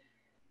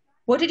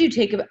what did you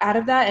take out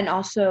of that? And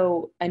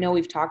also, I know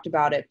we've talked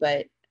about it,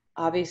 but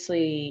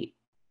obviously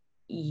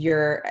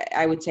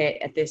I would say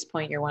at this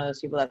point, you're one of those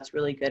people that's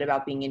really good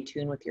about being in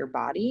tune with your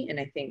body. And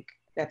I think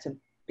that's a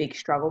big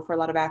struggle for a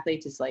lot of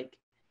athletes, is like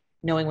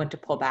knowing when to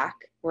pull back.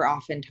 We're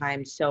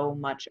oftentimes so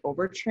much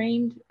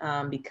overtrained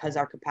because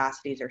our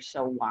capacities are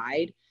so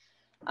wide.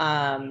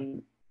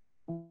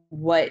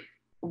 What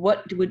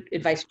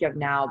advice do you have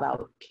now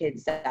about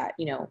kids that,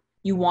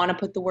 you want to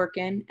put the work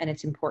in and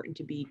it's important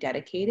to be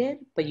dedicated,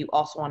 but you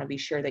also want to be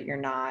sure that you're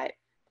not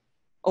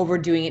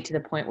overdoing it to the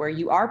point where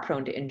you are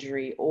prone to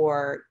injury,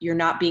 or you're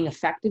not being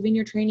effective in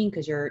your training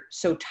because you're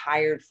so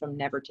tired from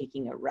never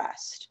taking a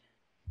rest?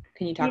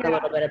 Can you talk a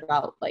little bit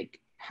about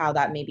like how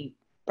that maybe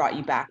brought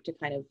you back to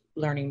kind of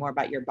learning more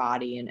about your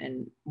body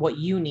and what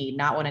you need,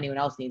 not what anyone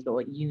else needs, but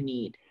what you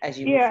need as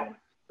you move forward in your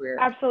career?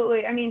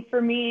 Absolutely. I mean,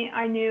 for me,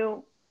 I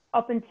knew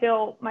up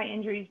until my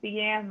injuries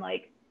began,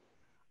 like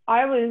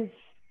I was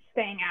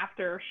staying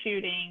after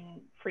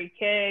shooting, free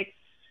kicks,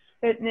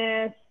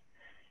 fitness,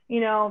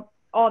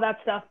 all that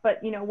stuff. But,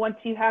 once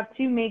you have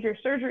 2 major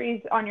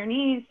surgeries on your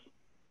knees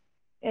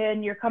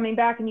and you're coming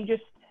back and you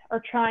just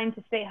are trying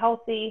to stay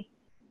healthy,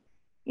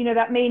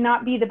 that may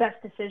not be the best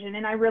decision.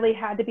 And I really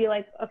had to be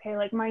like, okay,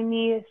 like my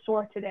knee is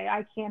sore today.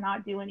 I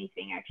cannot do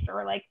anything extra.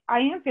 Or like,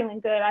 I am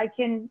feeling good. I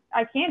can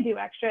do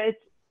extra.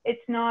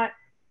 It's not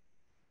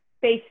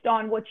based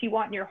on what you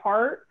want in your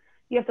heart.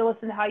 You have to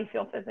listen to how you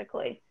feel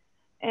physically.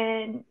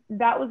 And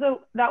that was a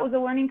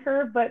learning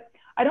curve, but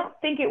I don't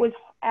think it was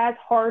as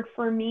hard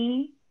for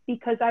me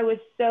because I was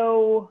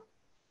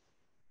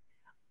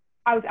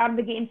out of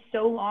the game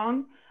so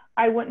long.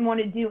 I wouldn't want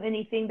to do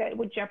anything that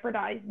would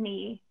jeopardize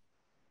me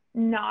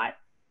not,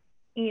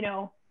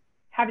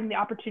 having the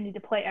opportunity to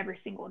play every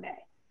single day.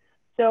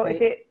 So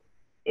right.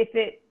 if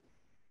it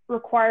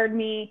required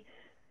me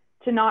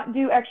to not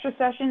do extra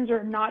sessions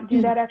or not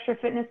do that extra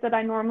fitness that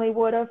I normally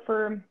would have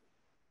for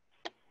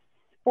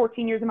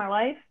 14 years of my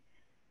life,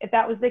 if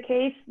that was the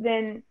case,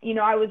 then,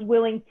 I was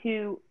willing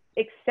to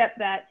accept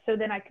that so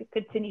then I could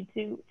continue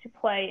to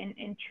play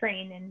and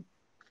train and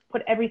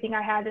put everything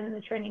I had in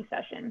the training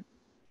session.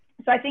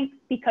 So I think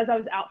because I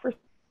was out for,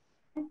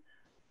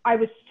 I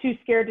was too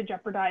scared to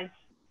jeopardize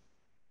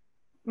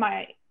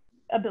my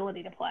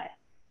ability to play.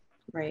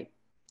 Right.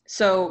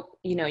 So,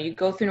 you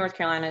go through North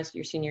Carolina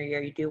your senior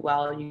year, you do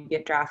well, you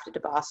get drafted to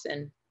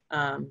Boston,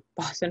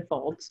 Boston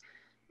Folds,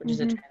 which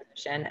is a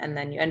transition, and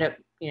then you end up,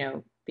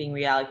 being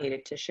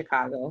reallocated to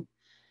Chicago.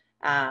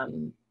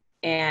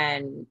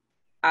 And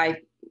I'll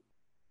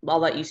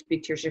let you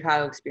speak to your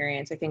Chicago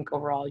experience. I think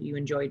overall you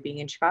enjoyed being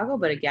in Chicago,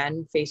 but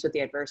again, faced with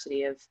the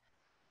adversity of,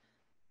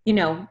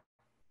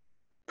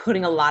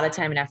 putting a lot of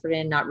time and effort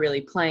in, not really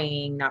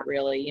playing, not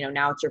really,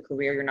 now it's your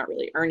career, you're not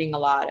really earning a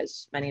lot,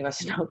 as many of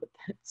us know, but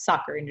the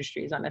soccer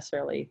industry is not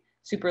necessarily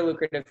super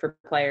lucrative for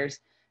players.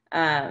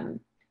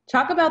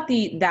 Talk about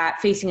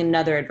that facing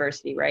another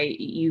adversity, right?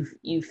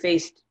 You've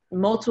faced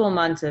multiple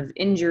months of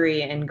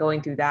injury and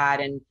going through that.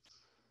 And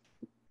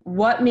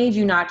what made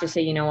you not just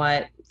say, you know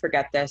what,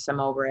 forget this, I'm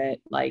over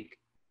it. Like,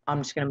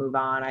 I'm just going to move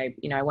on. I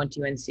went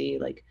to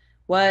UNC. Like,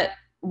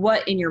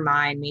 what in your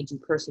mind made you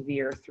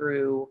persevere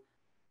through,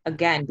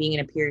 again, being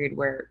in a period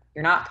where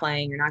you're not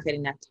playing, you're not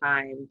getting that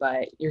time,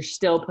 but you're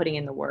still putting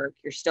in the work.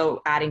 You're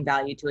still adding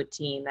value to a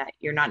team that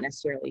you're not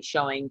necessarily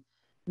showing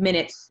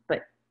minutes,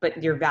 but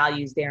your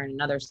value's there in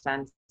another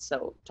sense.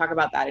 So talk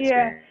about that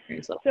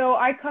experience a little. So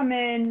I come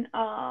in,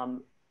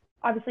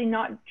 obviously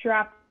not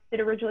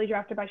originally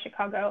drafted by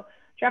Chicago,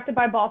 drafted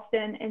by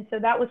Boston. And so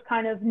that was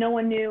kind of, no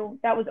one knew,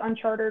 that was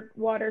uncharted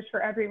waters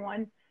for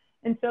everyone.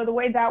 And so the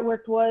way that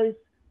worked was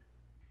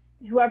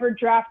whoever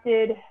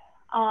drafted,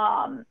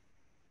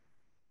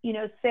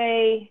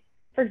 say,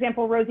 for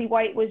example, Rosie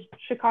White was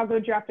Chicago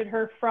drafted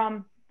her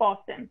from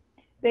Boston.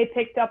 They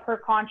picked up her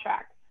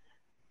contract.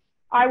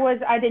 I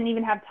didn't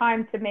even have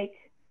time to make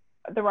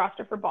the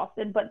roster for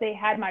Boston, but they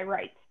had my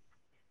rights.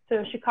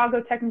 So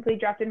Chicago technically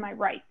drafted my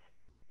rights.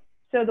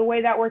 So the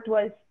way that worked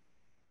was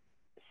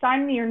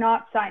sign me or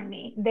not sign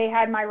me. They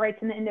had my rights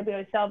in the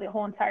NWSL the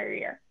whole entire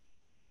year.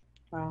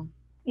 Wow.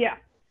 Yeah.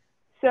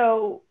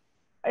 So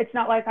it's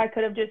not like I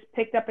could have just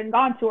picked up and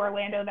gone to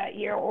Orlando that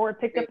year or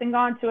picked up and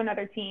gone to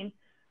another team.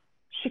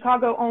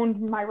 Chicago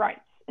owned my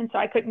rights. And so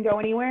I couldn't go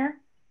anywhere,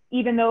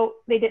 even though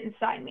they didn't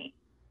sign me.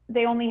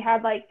 They only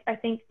had they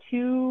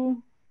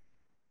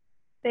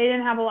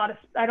didn't have a lot of,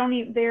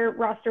 their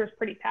roster is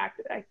pretty packed,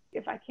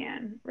 if I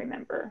can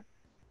remember.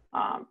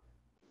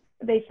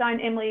 They signed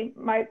Emily,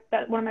 one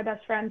of my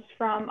best friends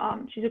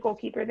from, she's a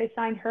goalkeeper. They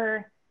signed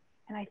her,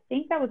 and I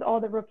think that was all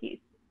the rookies.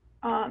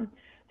 So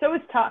it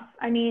was tough.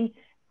 I mean,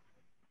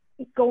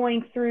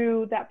 going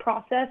through that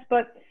process,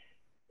 but,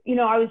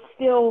 I was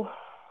still,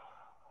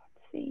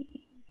 let's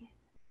see,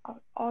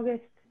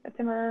 August,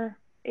 September,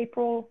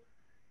 April.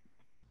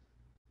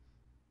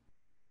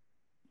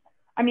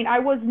 I mean, I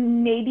was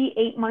maybe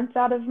 8 months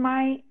out of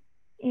my,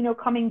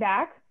 coming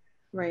back.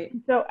 Right.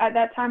 So at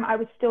that time, I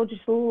was still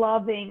just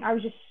I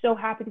was just so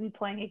happy to be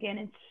playing again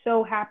and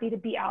so happy to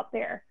be out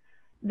there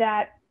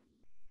that,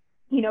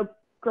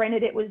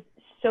 granted it was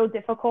so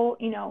difficult,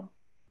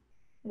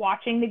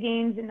 watching the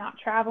games and not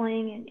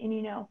traveling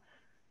and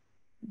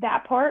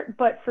that part.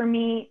 But for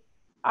me,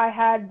 I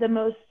had the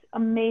most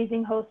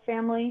amazing host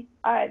family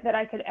that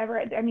I could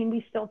ever,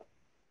 we still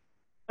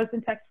post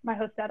and text my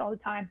host dad all the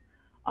time.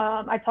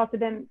 I talk to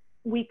them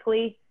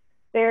weekly.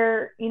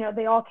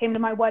 They all came to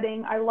my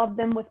wedding. I love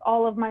them with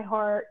all of my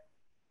heart.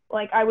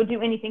 Like, I would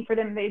do anything for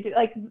them. They do.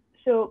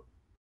 So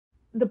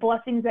the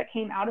blessings that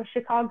came out of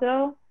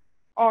Chicago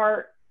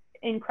are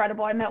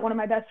incredible. I met one of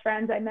my best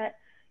friends. I met,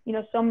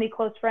 so many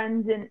close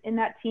friends in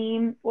that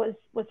team was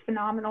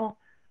phenomenal.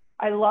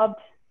 I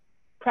loved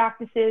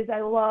practices.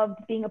 I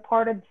loved being a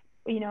part of,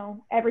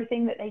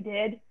 everything that they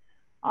did.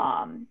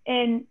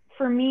 And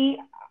for me,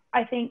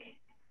 I think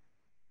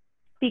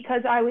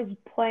because I was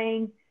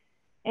playing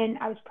and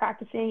I was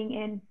practicing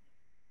and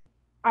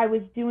I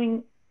was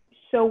doing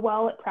so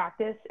well at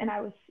practice, and I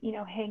was,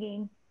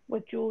 hanging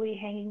with Julie,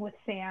 hanging with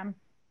Sam,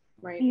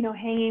 right.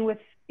 Hanging with,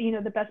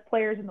 the best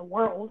players in the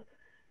world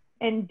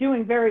and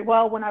doing very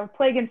well when I would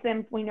play against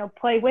them,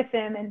 play with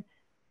them. And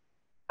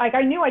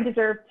I knew I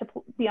deserved to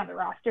be on the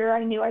roster.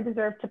 I knew I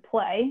deserved to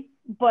play,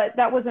 but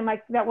that wasn't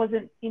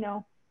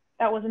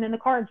in the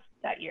cards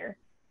that year.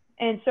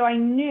 And so I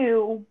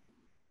knew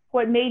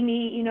what made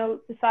me,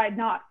 decide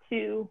not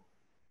to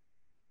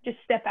just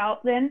step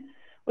out then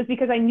was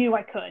because I knew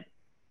I could.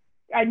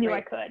 I knew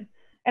I could.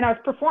 And I was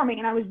performing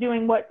and I was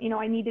doing what,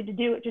 I needed to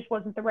do. It just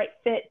wasn't the right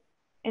fit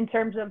in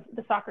terms of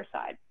the soccer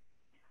side.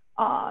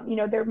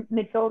 Their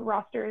midfield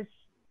roster is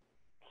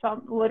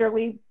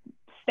literally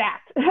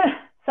stacked.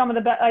 Some of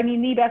the best,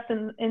 the best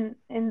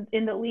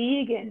in the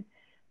league. And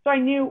so I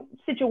knew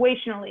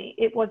situationally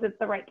it wasn't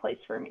the right place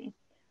for me.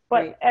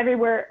 But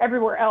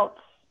everywhere else,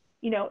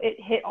 it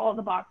hit all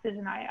the boxes,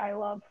 and I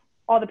love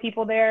all the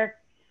people there.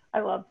 I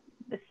love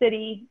the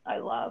city. I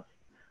love,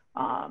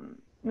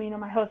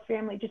 my host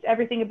family, just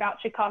everything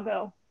about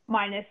Chicago,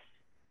 minus,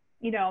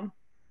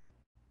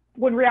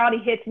 when reality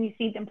hits and you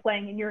see them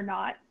playing and you're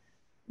not,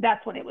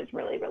 that's when it was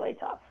really, really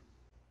tough.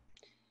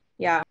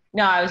 Yeah.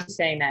 No, I was just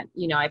saying that,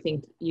 I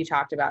think you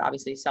talked about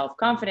obviously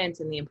self-confidence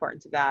and the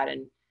importance of that,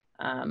 and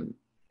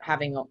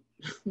having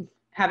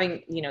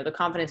the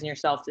confidence in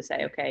yourself to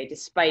say, okay,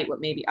 despite what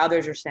maybe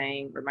others are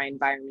saying or my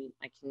environment,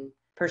 I can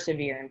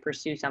persevere and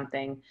pursue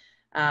something.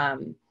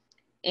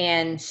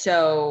 And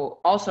so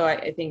also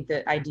I think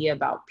the idea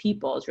about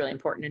people is really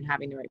important, and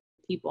having the right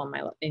people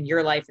in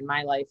your life and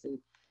my life.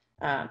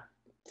 And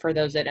for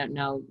those that don't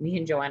know, me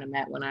and Joanna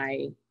met when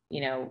I,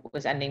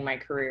 was ending my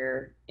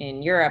career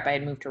in Europe. I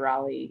had moved to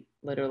Raleigh,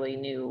 literally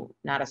knew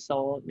not a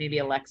soul, maybe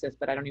Alexis,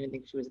 but I don't even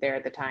think she was there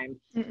at the time.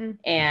 Mm-mm.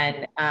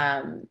 And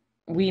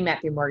we met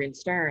through Morgan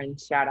Stern,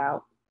 shout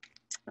out.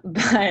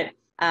 But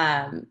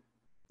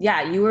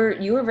you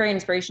were very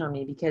inspirational to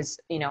me because,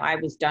 I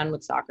was done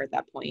with soccer at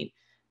that point.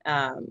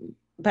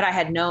 but I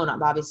had known,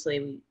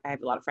 obviously I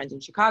have a lot of friends in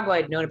Chicago.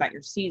 I'd known about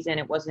your season.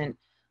 It wasn't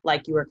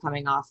like you were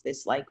coming off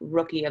this like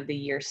rookie of the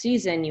year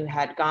season. You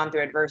had gone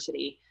through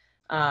adversity.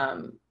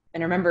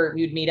 And I remember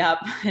you'd meet up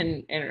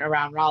and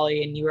around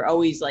Raleigh, and you were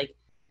always like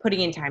putting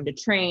in time to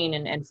train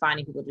and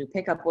finding people to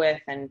pick up with.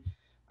 And,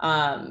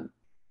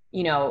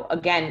 you know,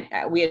 again,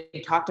 we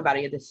had talked about it,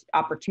 you had this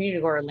opportunity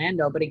to go to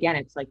Orlando, but again,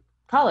 it's like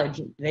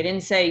college. They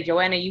didn't say,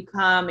 Joanna, you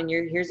come and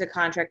here's a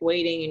contract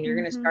waiting and you're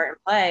going to start and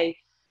play.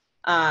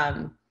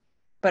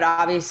 But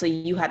obviously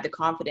you had the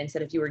confidence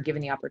that if you were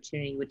given the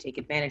opportunity, you would take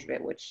advantage of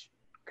it, which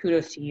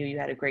kudos to you. You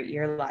had a great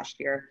year last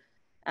year.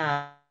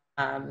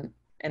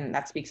 And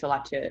that speaks a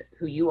lot to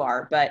who you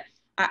are. But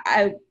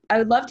I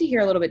would love to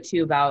hear a little bit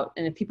too about,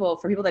 and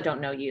for people that don't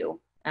know you,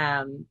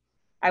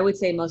 I would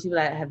say most people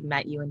that have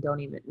met you and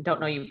don't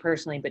know you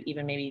personally, but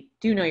even maybe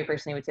do know you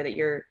personally, would say that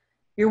you're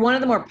one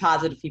of the more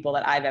positive people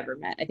that I've ever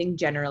met. I think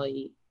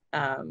generally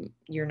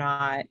you're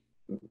not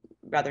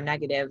rather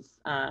negative.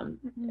 I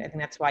think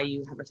that's why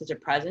you have such a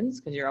presence,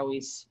 because you're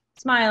always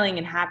smiling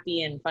and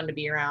happy and fun to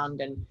be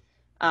around. And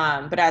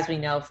but as we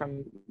know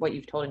from what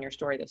you've told in your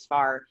story thus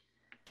far,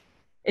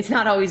 it's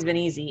not always been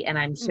easy, and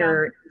I'm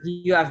sure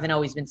you haven't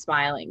always been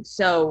smiling.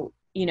 So,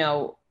 you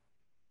know,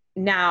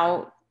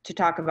 now to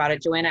talk about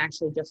it, Joanna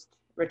actually just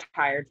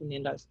retired from the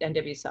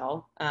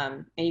NWSL,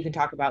 and you can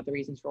talk about the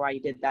reasons for why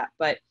you did that.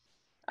 But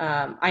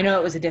I know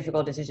it was a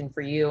difficult decision for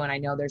you, and I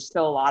know there's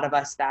still a lot of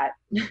us that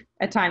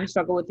at times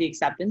struggle with the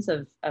acceptance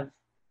of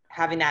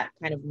having that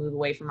kind of move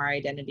away from our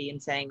identity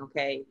and saying,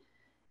 okay,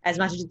 as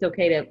much as it's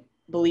okay to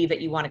believe that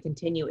you want to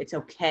continue, it's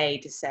okay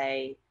to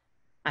say,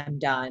 I'm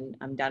done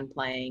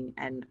playing,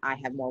 and I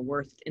have more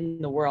worth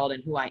in the world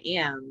and who I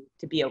am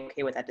to be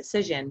okay with that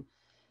decision.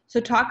 So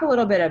talk a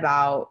little bit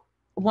about,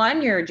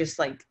 one, your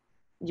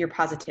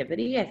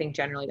positivity. I think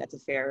generally that's a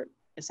fair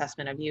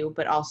assessment of you,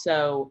 but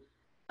also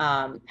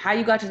how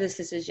you got to this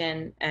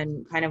decision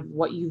and kind of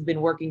what you've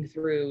been working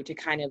through to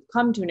kind of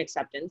come to an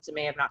acceptance. It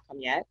may have not come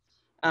yet.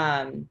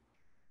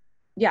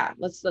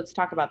 Let's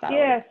talk about that.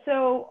 Yeah.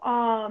 So,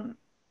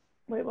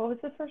 wait, what was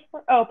the first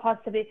part? Oh,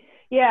 positivity.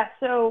 Yeah.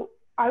 So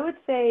I would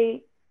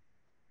say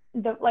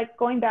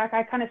going back,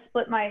 I kind of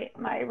split my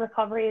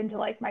recovery into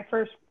like my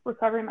first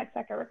recovery, my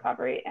second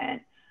recovery. And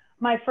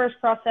my first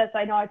process,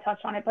 I know I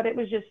touched on it, but it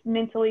was just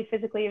mentally,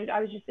 physically, I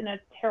was just in a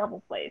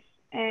terrible place.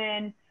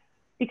 And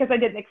because I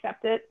didn't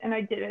accept it and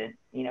I didn't,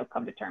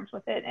 come to terms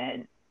with it.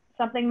 And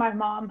something my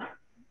mom,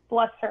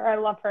 bless her, I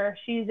love her.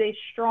 She's a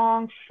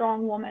strong,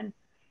 strong woman.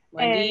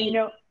 Wendy,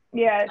 and,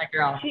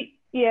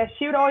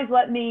 she would always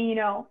let me,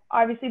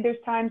 obviously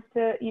there's times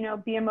to,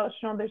 be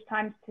emotional. There's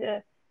times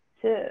to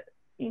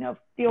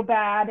feel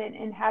bad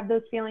and have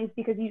those feelings,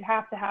 because you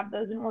have to have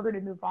those in order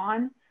to move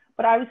on.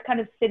 But I was kind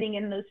of sitting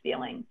in those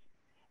feelings.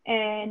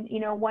 And,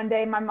 one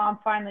day my mom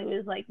finally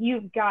was like,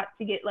 you've got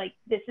to get, like,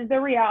 this is the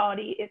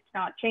reality. It's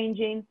not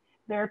changing.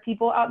 There are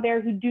people out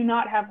there who do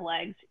not have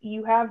legs.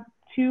 You have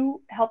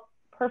two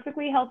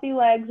perfectly healthy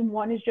legs, and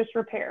one is just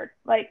repaired.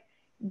 Like,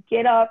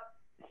 get up,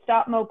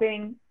 stop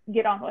moping,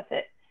 get on with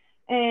it.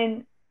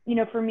 And,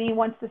 for me,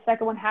 once the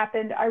second one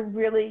happened,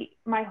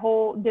 my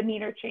whole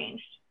demeanor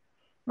changed.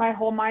 My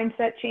whole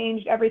mindset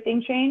changed.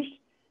 Everything changed.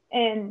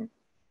 And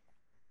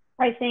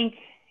I think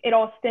it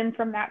all stemmed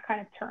from that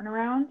kind of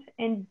turnaround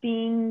and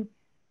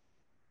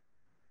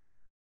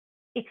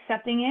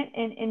accepting it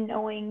and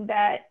knowing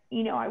that,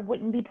 I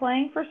wouldn't be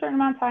playing for a certain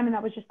amount of time, and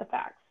that was just the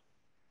facts.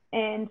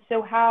 And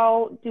so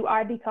how do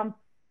I become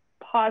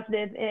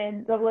positive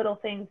in the little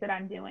things that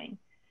I'm doing?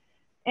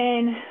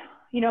 And,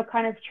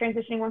 kind of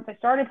transitioning once I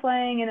started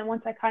playing, and then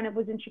once I kind of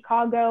was in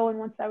Chicago, and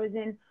once I was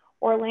in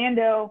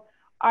Orlando,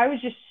 I was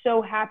just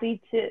so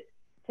happy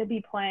to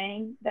be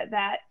playing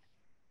that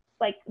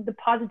like the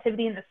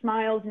positivity and the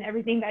smiles and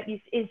everything that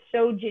is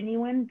so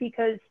genuine,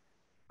 because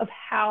of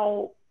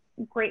how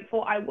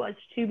grateful I was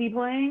to be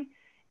playing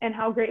and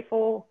how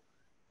grateful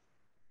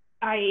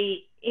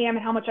I am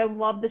and how much I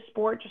love the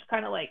sport just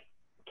kind of like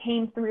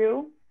came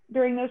through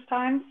during those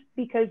times,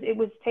 because it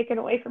was taken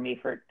away from me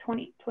for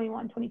 20,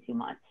 21, 22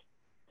 months.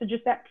 So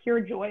just that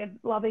pure joy of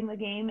loving the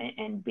game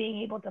and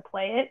being able to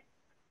play it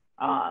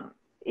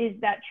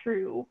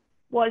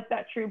was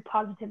that true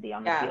positivity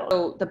on the field.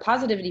 So the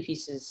positivity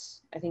piece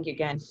is, I think,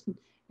 again,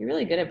 you're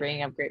really good at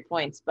bringing up great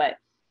points, but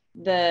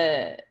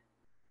I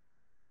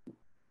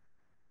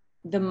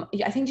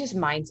think just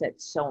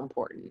mindset's so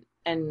important.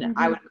 And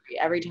I would agree,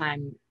 every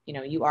time,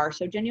 you are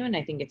so genuine,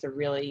 I think it's a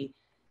really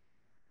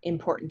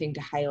important thing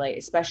to highlight,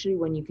 especially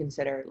when you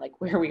consider like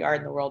where we are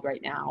in the world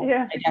right now.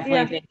 I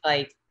definitely think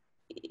like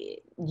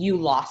you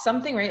lost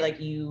something, right? Like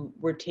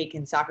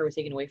soccer was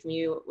taken away from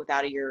you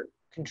without your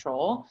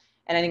control.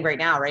 And I think right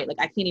now, right, like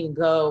I can't even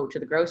go to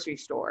the grocery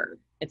store.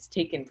 It's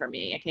taken from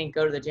me. I can't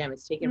go to the gym.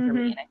 It's taken from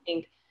me. And I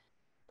think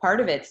part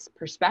of it's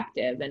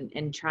perspective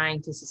and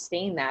trying to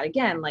sustain that.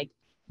 Again, like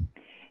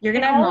you're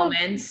going to have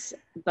moments,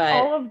 but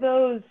all of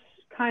those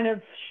kind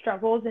of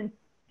struggles and,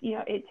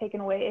 it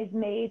taken away is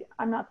made.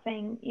 I'm not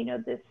saying,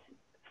 this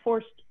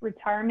forced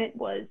retirement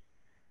was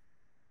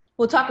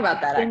We'll talk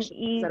about that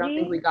actually. I don't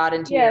think we got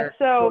into your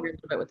so, a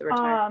little bit with the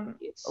retirement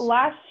piece.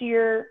 Last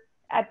year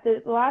at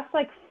the last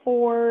like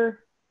 4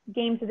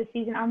 games of the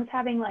season, I was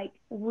having like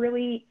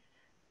really,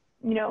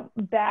 you know,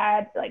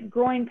 bad like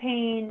groin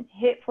pain,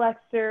 hip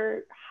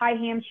flexor, high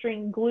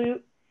hamstring,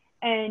 glute,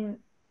 and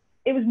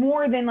it was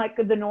more than like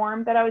the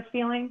norm that I was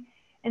feeling.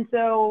 And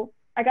so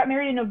I got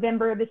married in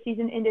November. The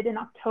season ended in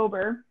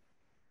October,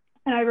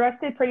 and I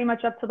rested pretty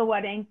much up to the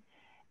wedding.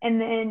 And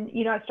then,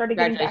 you know, I started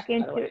getting back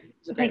into it.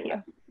 Thank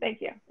you.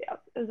 Yeah,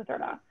 it was a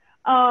third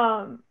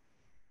on.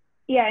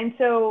 Yeah, and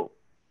so,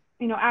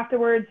 you know,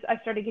 afterwards I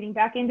started getting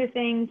back into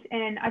things,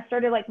 and I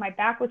started like my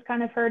back was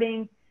kind of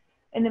hurting,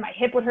 and then my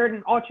hip would hurt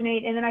and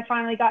alternate, and then I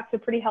finally got to a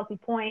pretty healthy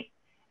point.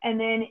 And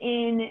then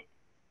in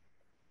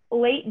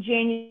late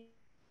January,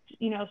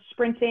 you know,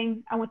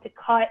 sprinting, I went to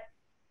cut,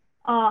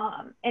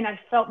 and I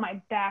felt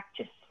my back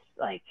just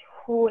like,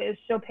 oh, it was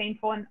so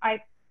painful, and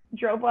I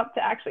drove up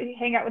to actually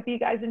hang out with you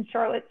guys in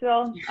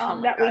Charlottesville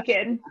that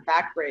weekend.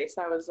 Back brace.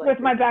 I was like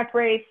with my back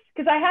brace,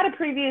 because I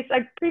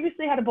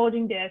previously had a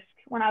bulging disc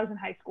when I was in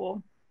high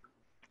school.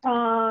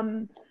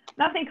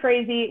 Nothing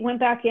crazy. Went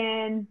back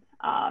in.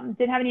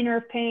 Didn't have any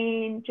nerve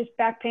pain, just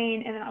back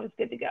pain, and then I was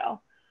good to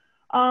go.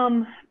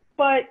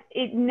 But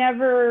it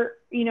never,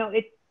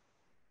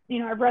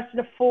 I rested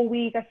a full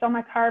week. I saw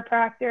my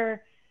chiropractor,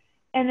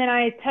 and then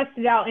I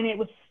tested out, and I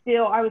was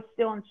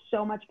still in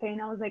so much pain.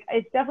 I was like,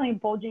 it's definitely a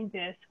bulging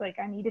disc. Like,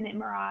 I need an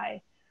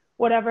MRI,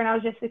 whatever. And I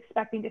was just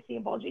expecting to see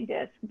a bulging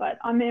disc. But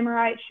on the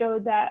MRI, it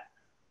showed that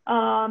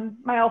my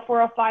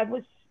L4, L5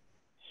 was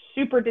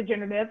super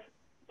degenerative.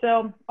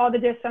 So all the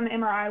discs on the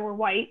MRI were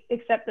white,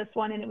 except this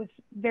one, and it was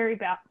very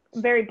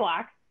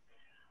black.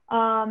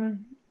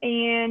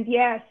 And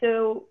yeah,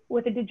 so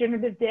with a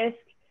degenerative disc,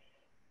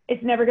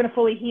 it's never going to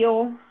fully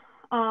heal.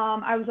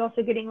 I was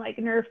also getting like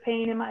nerve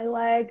pain in my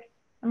leg,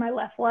 in my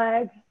left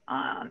leg.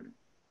 I'm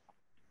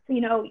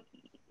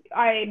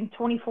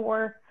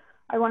 24.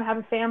 I want to have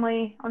a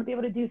family. I want to be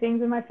able to do things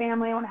with my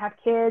family. I want to have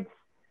kids.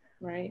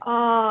 Right.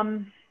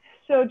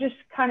 So just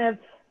kind of,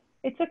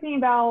 it took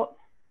me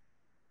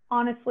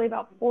honestly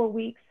about 4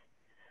 weeks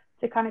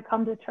to kind of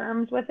come to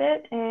terms with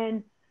it.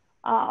 And,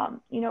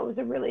 it was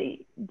a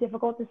really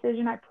difficult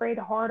decision. I prayed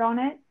hard on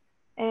it,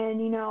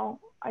 and,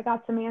 I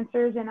got some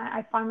answers, and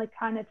I finally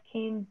kind of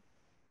came,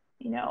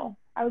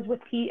 I was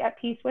at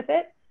peace with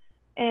it.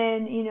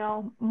 And,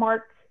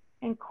 Mark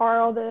and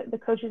Carl, the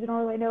coaches in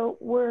Orlando,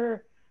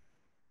 were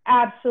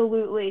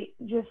absolutely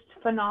just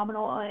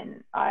phenomenal.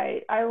 And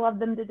I love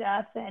them to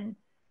death. And,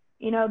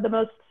 the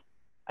most,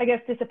 I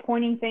guess,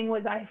 disappointing thing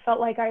was I felt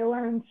like I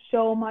learned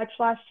so much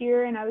last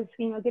year, and I was,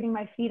 getting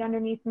my feet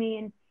underneath me,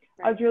 and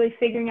I was really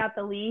figuring out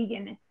the league.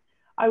 And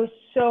I was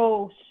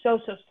so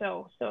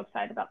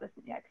excited about this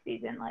next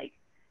season, like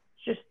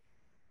just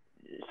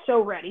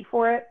so ready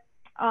for it.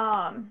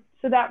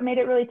 So that made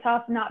it really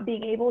tough not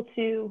being able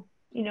to,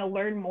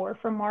 learn more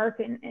from Mark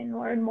and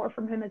learn more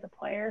from him as a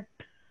player,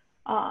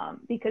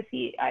 because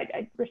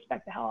I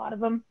respect the hell out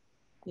of him.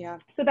 Yeah.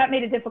 So that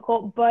made it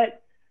difficult.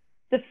 But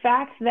the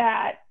fact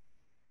that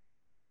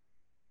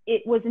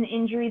it was an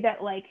injury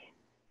that like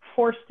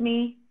forced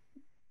me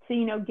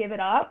to, give it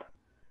up.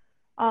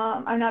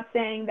 I'm not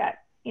saying that,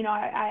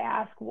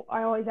 I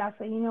always ask,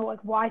 like,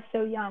 why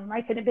so young?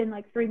 I could have been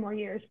like 3 more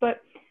years,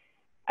 but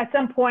at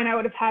some point I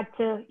would have had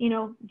to,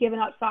 given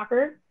up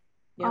soccer,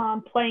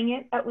 playing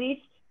it at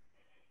least.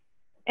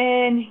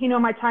 And,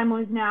 my time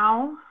was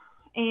now,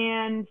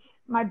 and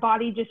my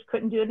body just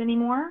couldn't do it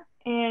anymore.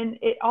 And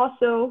it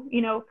also,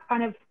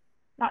 kind of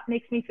not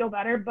makes me feel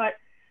better, but,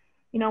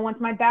 once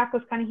my back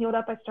was kind of healed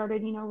up, I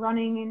started,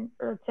 running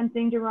or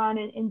attempting to run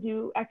and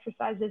do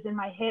exercises, and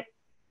my hip,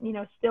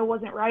 still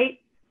wasn't right.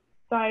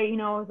 So I,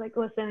 was like,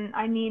 listen,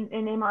 I need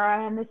an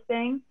MRI on this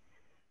thing.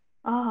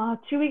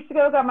 2 weeks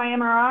ago, got my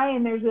MRI,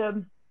 and there's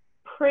a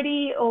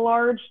pretty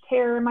large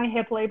tear in my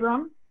hip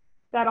labrum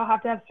that I'll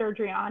have to have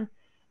surgery on.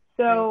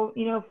 So,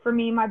 for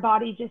me, my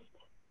body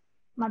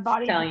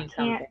telling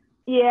can't,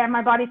 yeah,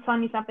 my body's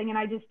telling me something, and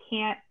I just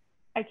can't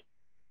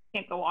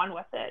go on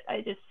with it.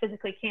 I just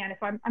physically can't.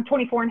 If I'm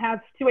 24 and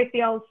have 2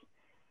 ACLs,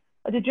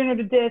 a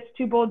degenerative disc,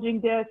 2 bulging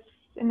discs,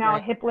 and now a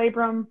hip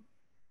labrum,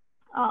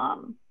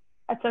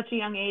 at such a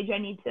young age, I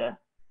need to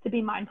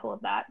be mindful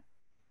of that.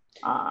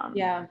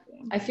 Yeah,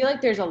 I feel like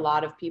there's a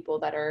lot of people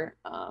that are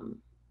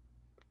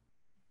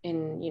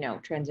in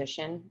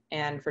transition,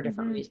 and for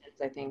different reasons.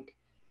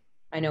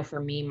 I know for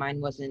me, mine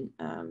wasn't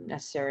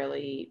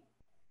necessarily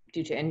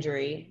due to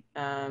injury.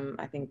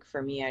 I think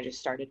for me, I just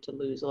started to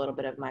lose a little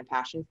bit of my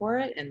passion for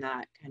it, and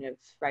that kind of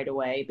right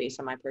away, based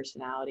on my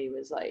personality,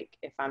 was like,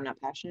 if I'm not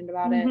passionate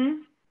about it,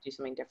 do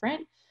something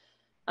different.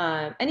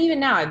 And even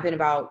now, I've been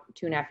about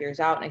 2.5 years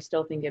out, and I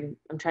still think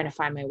I'm trying to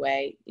find my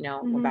way,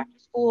 went back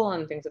to school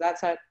and things of that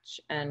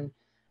such. And,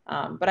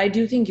 but I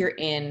do think you're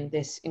in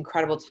this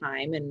incredible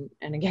time. And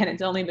again,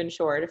 it's only been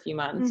short, a few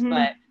months,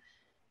 but,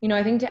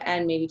 I think to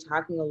end, maybe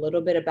talking a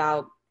little bit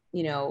about,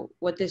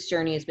 what this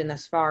journey has been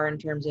thus far in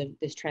terms of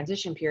this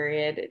transition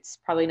period. It's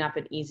probably not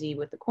been easy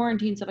with the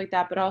quarantine, stuff like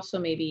that, but also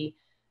maybe,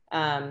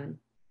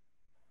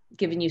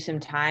 given you some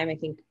time. I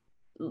think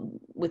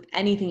with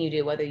anything you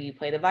do, whether you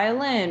play the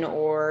violin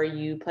or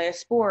you play a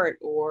sport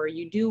or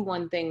you do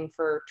one thing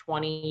for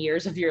 20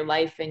 years of your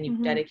life and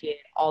you've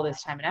dedicated all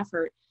this time and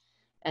effort,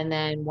 and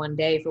then one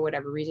day, for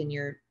whatever reason,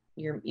 you're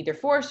either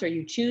forced or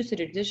you choose to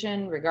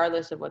transition,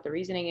 regardless of what the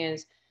reasoning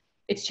is,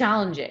 it's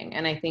challenging.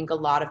 And I think a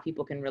lot of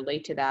people can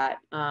relate to that.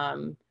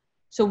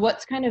 So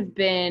what's kind of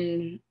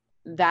been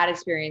that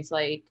experience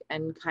like,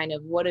 and kind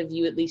of what have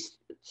you at least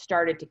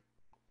started to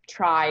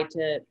try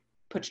to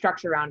put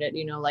structure around it,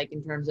 like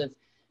in terms of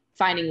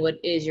finding what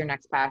is your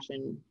next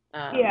passion?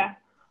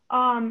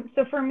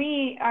 So for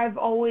me, I've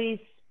always,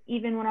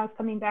 even when I was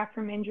coming back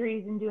from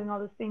injuries and doing all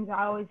those things,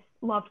 I always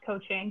loved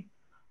coaching.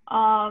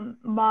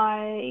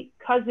 My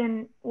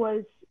cousin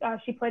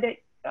she played at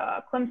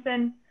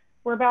Clemson.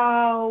 We're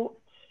about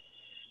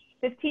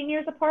 15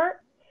 years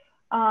apart.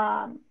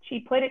 She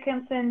played at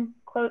Clemson,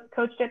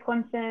 coached at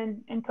Clemson,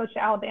 and coached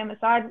at Alabama.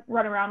 So I'd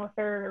run around with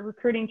her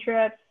recruiting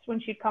trips when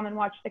she'd come and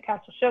watch the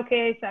Castle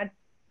Showcase. I'd,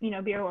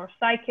 be her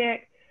sidekick.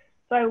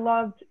 So I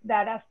loved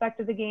that aspect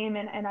of the game,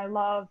 and I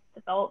love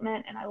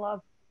development, and I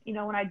love,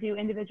 when I do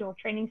individual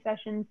training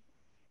sessions,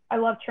 I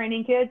love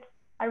training kids.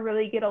 I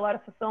really get a lot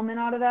of fulfillment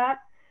out of that.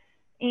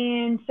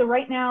 And so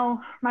right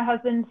now, my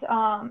husband,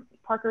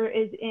 Parker,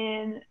 is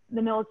in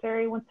the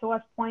military, went to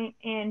West Point,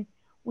 and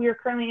we are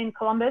currently in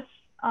Columbus,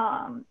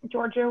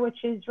 Georgia,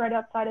 which is right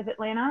outside of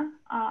Atlanta.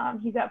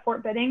 He's at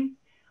Fort Benning,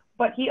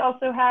 but he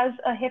also has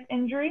a hip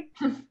injury.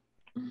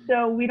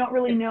 So we don't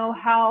really know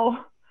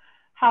how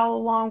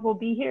long we'll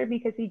be here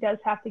because he does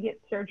have to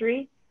get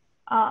surgery.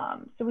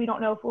 So we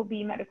don't know if we'll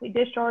be medically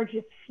discharged,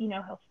 if,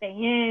 he'll stay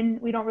in.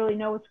 We don't really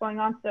know what's going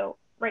on. So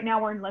right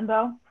now we're in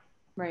limbo.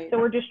 Right. So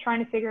we're just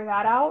trying to figure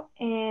that out.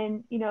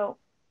 And,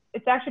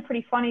 it's actually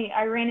pretty funny.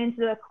 I ran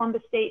into the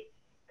Columbus State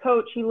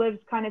coach. He lives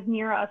kind of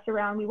near us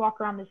we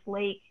walk around this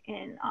lake,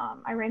 and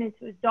I ran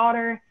into his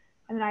daughter,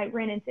 and then I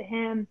ran into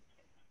him.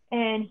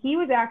 And he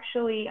was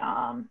actually,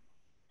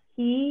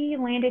 he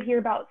landed here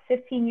about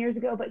 15 years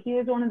ago, but he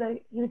was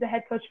the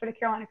head coach for the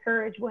Carolina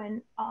Courage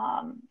when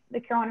the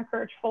Carolina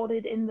Courage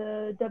folded in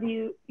the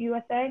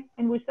WUSA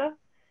in WUSA.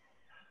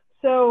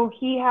 So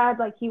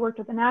he worked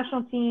with the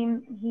national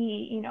team.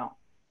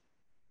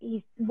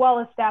 He's well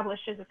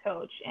established as a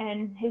coach,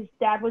 and his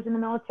dad was in the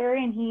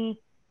military, and he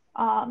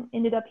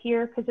ended up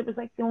here because it was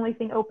like the only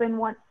thing open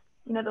once,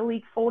 the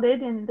league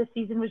folded and the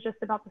season was just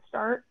about to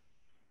start.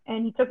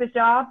 And he took his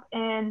job,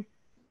 and,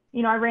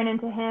 I ran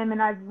into him,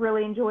 and I've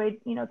really enjoyed,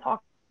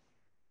 talking.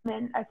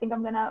 And I think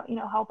I'm going to,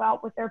 help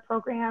out with their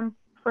program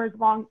for as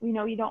long,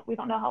 we don't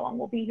know how long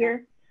we'll be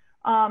here.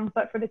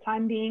 But for the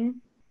time being,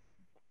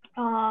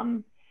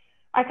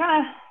 I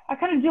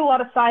kind of do a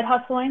lot of side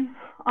hustling.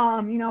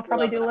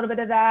 Probably do a little bit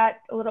of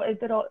that,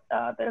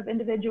 a bit of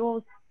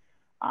individuals,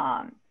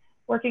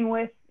 working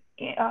with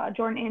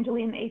Jordan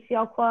Angeli in the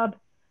ACL club,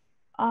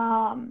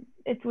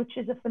 which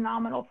is a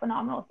phenomenal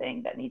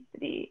thing that needs to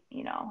be,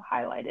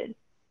 highlighted.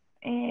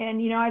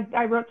 And,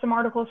 I wrote some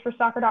articles for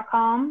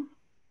soccer.com.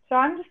 So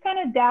I'm just kind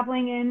of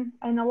dabbling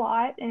in a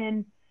lot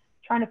and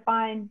trying to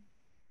find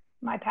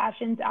my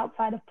passions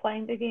outside of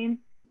playing the game.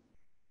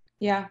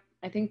 Yeah.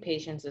 I think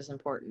patience is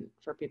important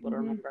for people to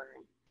remember.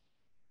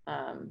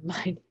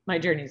 My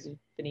journey's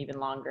been even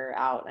longer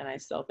out, and I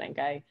still think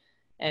I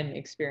am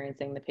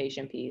experiencing the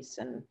patient piece.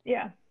 And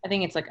yeah, I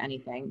think it's like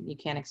anything. You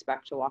can't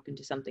expect to walk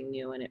into something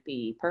new and it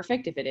be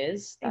perfect. If it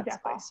is, that's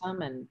exactly.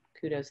 awesome, and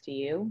kudos to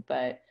you.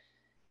 But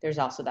there's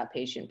also that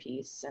patient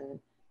piece. And,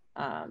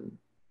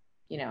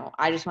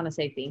 I just want to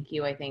say thank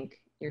you. I think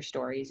your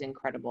story is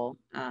incredible.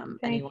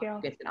 Thank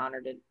you. It's an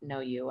honor to know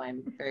you.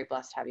 I'm very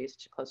blessed to have you as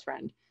such a close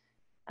friend.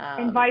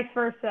 And vice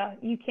versa.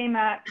 You came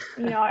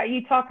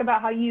you talk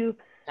about how you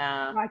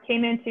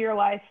came into your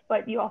life,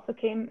 but you also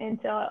came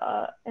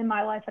into in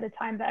my life at a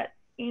time that,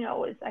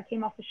 I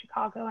came off of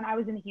Chicago, and I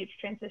was in a huge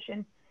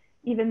transition.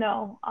 Even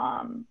though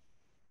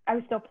I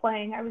was still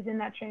playing, I was in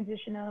that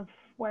transition of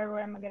where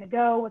am I going to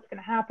go, what's going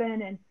to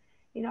happen. And,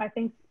 I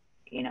think,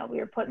 we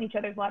were put in each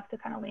other's lives to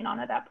kind of lean on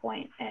at that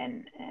point.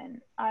 And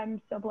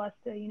I'm so blessed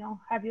to,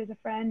 have you as a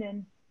friend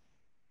and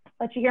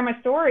let you hear my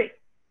story.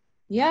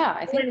 Yeah,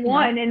 I think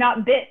one and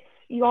not bits.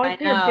 You always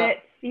hear bits.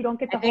 You don't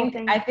get the whole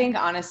thing. I think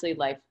honestly,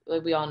 life,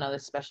 we all know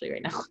this, especially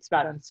right now, it's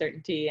about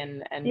uncertainty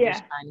and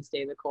just trying to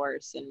stay the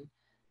course. And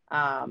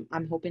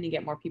I'm hoping to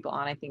get more people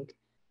on. I think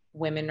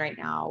women right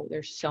now,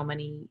 there's so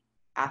many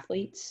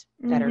athletes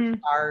that are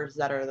stars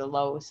that are the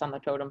lowest on the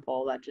totem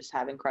pole that just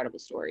have incredible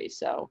stories.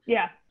 So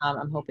yeah,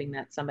 I'm hoping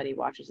that somebody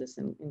watches this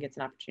and gets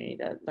an opportunity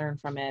to learn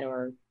from it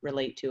or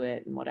relate to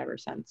it in whatever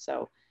sense.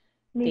 So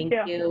thank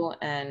you.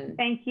 And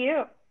thank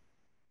you.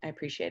 I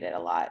appreciate it a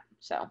lot.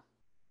 So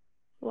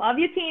love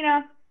you,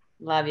 Tina.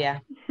 Love ya.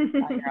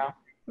 Bye, girl.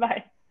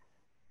 Bye.